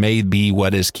exercise may be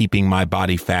what is keeping my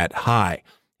body fat high.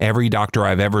 Every doctor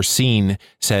I've ever seen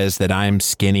says that I'm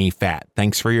skinny fat.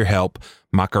 Thanks for your help.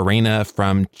 Macarena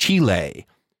from Chile.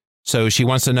 So she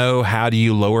wants to know, how do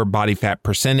you lower body fat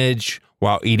percentage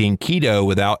while eating keto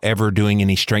without ever doing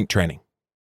any strength training?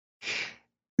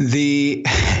 The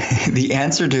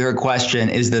answer to her question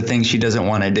is the thing she doesn't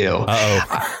want to do.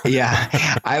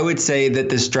 I would say that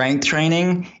the strength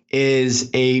training is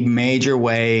a major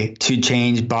way to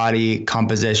change body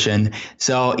composition.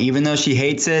 So even though she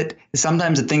hates it,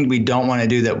 sometimes the thing we don't want to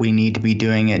do that we need to be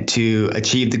doing it to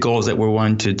achieve the goals that we're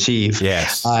wanting to achieve.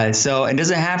 Yes. So it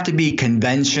doesn't have to be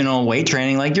conventional weight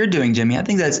training like you're doing, Jimmy. I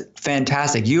think that's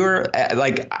fantastic. You're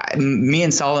like me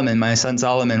and Solomon, my son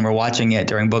Solomon, were watching it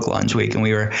during book launch week, and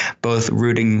we were both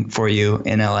rooting for you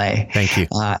in LA. Thank you.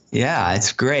 Yeah,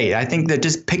 it's great. I think that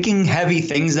just picking heavy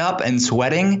things up and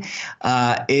sweating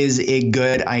is a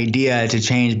good idea to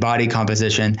change body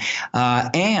composition.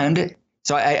 And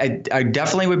so I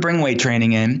definitely would bring weight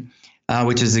training in,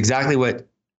 which is exactly what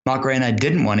Macarena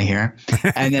didn't want to hear.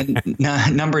 And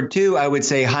then number 2, I would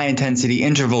say high intensity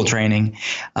interval training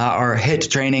or HIIT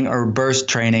training or burst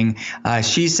training.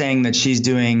 She's saying that she's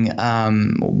doing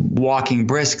walking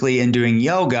briskly and doing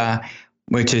yoga,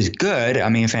 which is good. I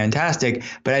mean, fantastic.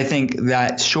 But I think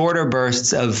that shorter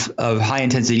bursts of high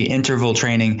intensity interval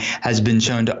training has been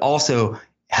shown to also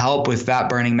help with fat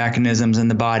burning mechanisms in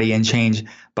the body and change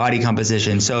body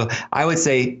composition. So I would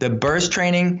say the burst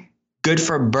training, good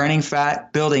for burning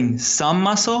fat, building some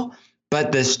muscle,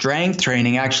 but the strength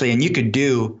training actually, and you could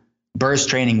do burst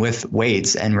training with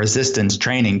weights and resistance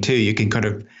training too. You can kind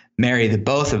of marry the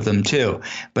both of them too.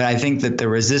 But I think that the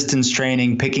resistance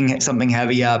training, picking something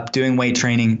heavy up, doing weight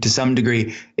training to some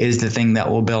degree is the thing that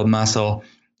will build muscle.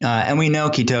 And we know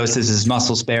ketosis is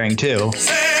muscle sparing too.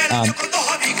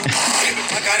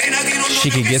 She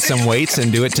could get some weights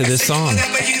and do it to this song.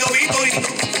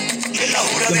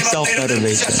 Some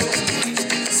self-motivation.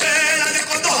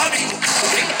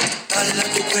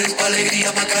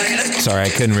 Sorry, I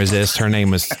couldn't resist. Her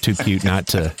name was too cute not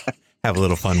to have a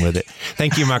little fun with it.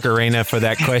 Thank you, Macarena, for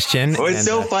that question. What's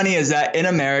so funny is that in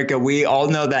America, we all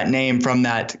know that name from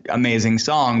that amazing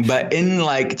song, but in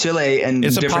like Chile and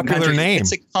it's different a popular countries, name.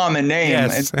 It's a common name.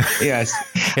 Yes. Yes.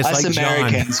 It's Us like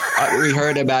Americans, we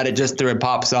heard about it just through a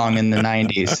pop song in the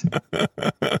 90s.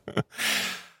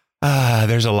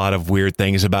 There's a lot of weird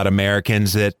things about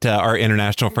Americans that our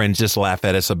international friends just laugh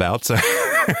at us about. So.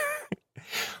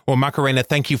 Well, Macarena,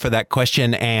 thank you for that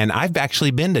question. And I've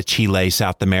actually been to Chile,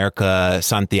 South America,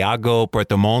 Santiago,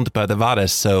 Puerto Montt, Puerto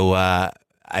Varas. So I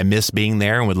miss being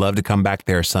there and would love to come back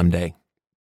there someday.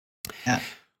 Yeah.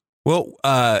 Well,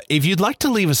 if you'd like to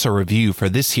leave us a review for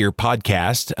this here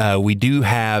podcast, we do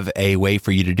have a way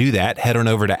for you to do that. Head on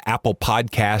over to Apple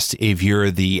Podcasts if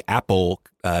you're the Apple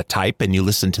type and you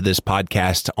listen to this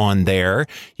podcast on there.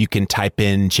 You can type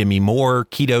in Jimmy Moore,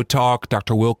 Keto Talk,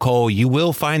 Dr. Will Cole. You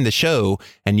will find the show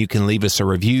and you can leave us a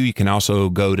review. You can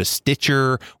also go to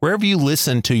Stitcher. Wherever you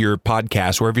listen to your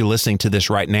podcast, wherever you're listening to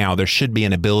this right now, there should be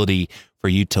an ability for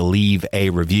you to leave a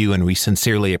review, and we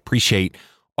sincerely appreciate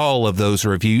all of those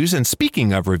reviews. And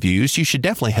speaking of reviews, you should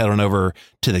definitely head on over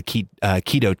to the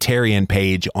Ketotarian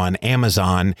page on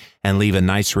Amazon and leave a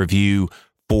nice review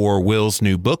for Will's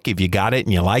new book if you got it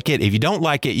and you like it. If you don't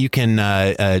like it, you can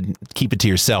keep it to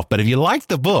yourself. But if you like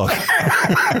the book,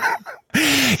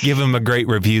 give him a great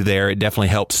review there. It definitely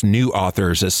helps new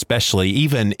authors, especially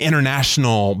even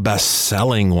international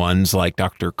best-selling ones like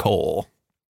Dr. Cole.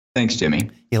 Thanks, Jimmy.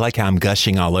 You like how I'm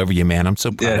gushing all over you, man. I'm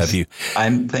so proud of you.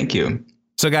 Thank you.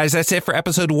 So, guys, that's it for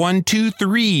episode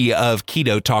 123 of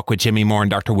Keto Talk with Jimmy Moore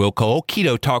and Dr. Will Cole.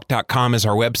 KetoTalk.com is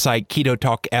our website.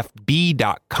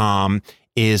 KetoTalkFB.com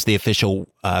is the official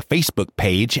Facebook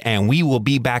page. And we will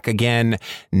be back again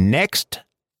next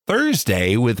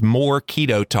Thursday with more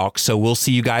Keto Talk. So we'll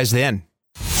see you guys then.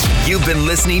 You've been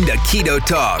listening to Keto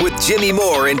Talk with Jimmy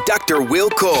Moore and Dr.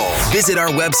 Will Cole. Visit our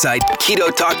website,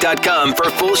 KetoTalk.com, for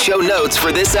full show notes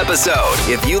for this episode.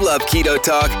 If you love Keto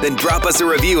Talk, then drop us a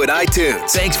review at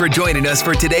iTunes. Thanks for joining us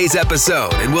for today's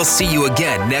episode, and we'll see you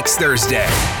again next Thursday.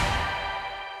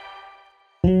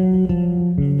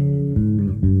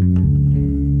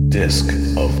 Disc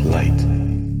of Light.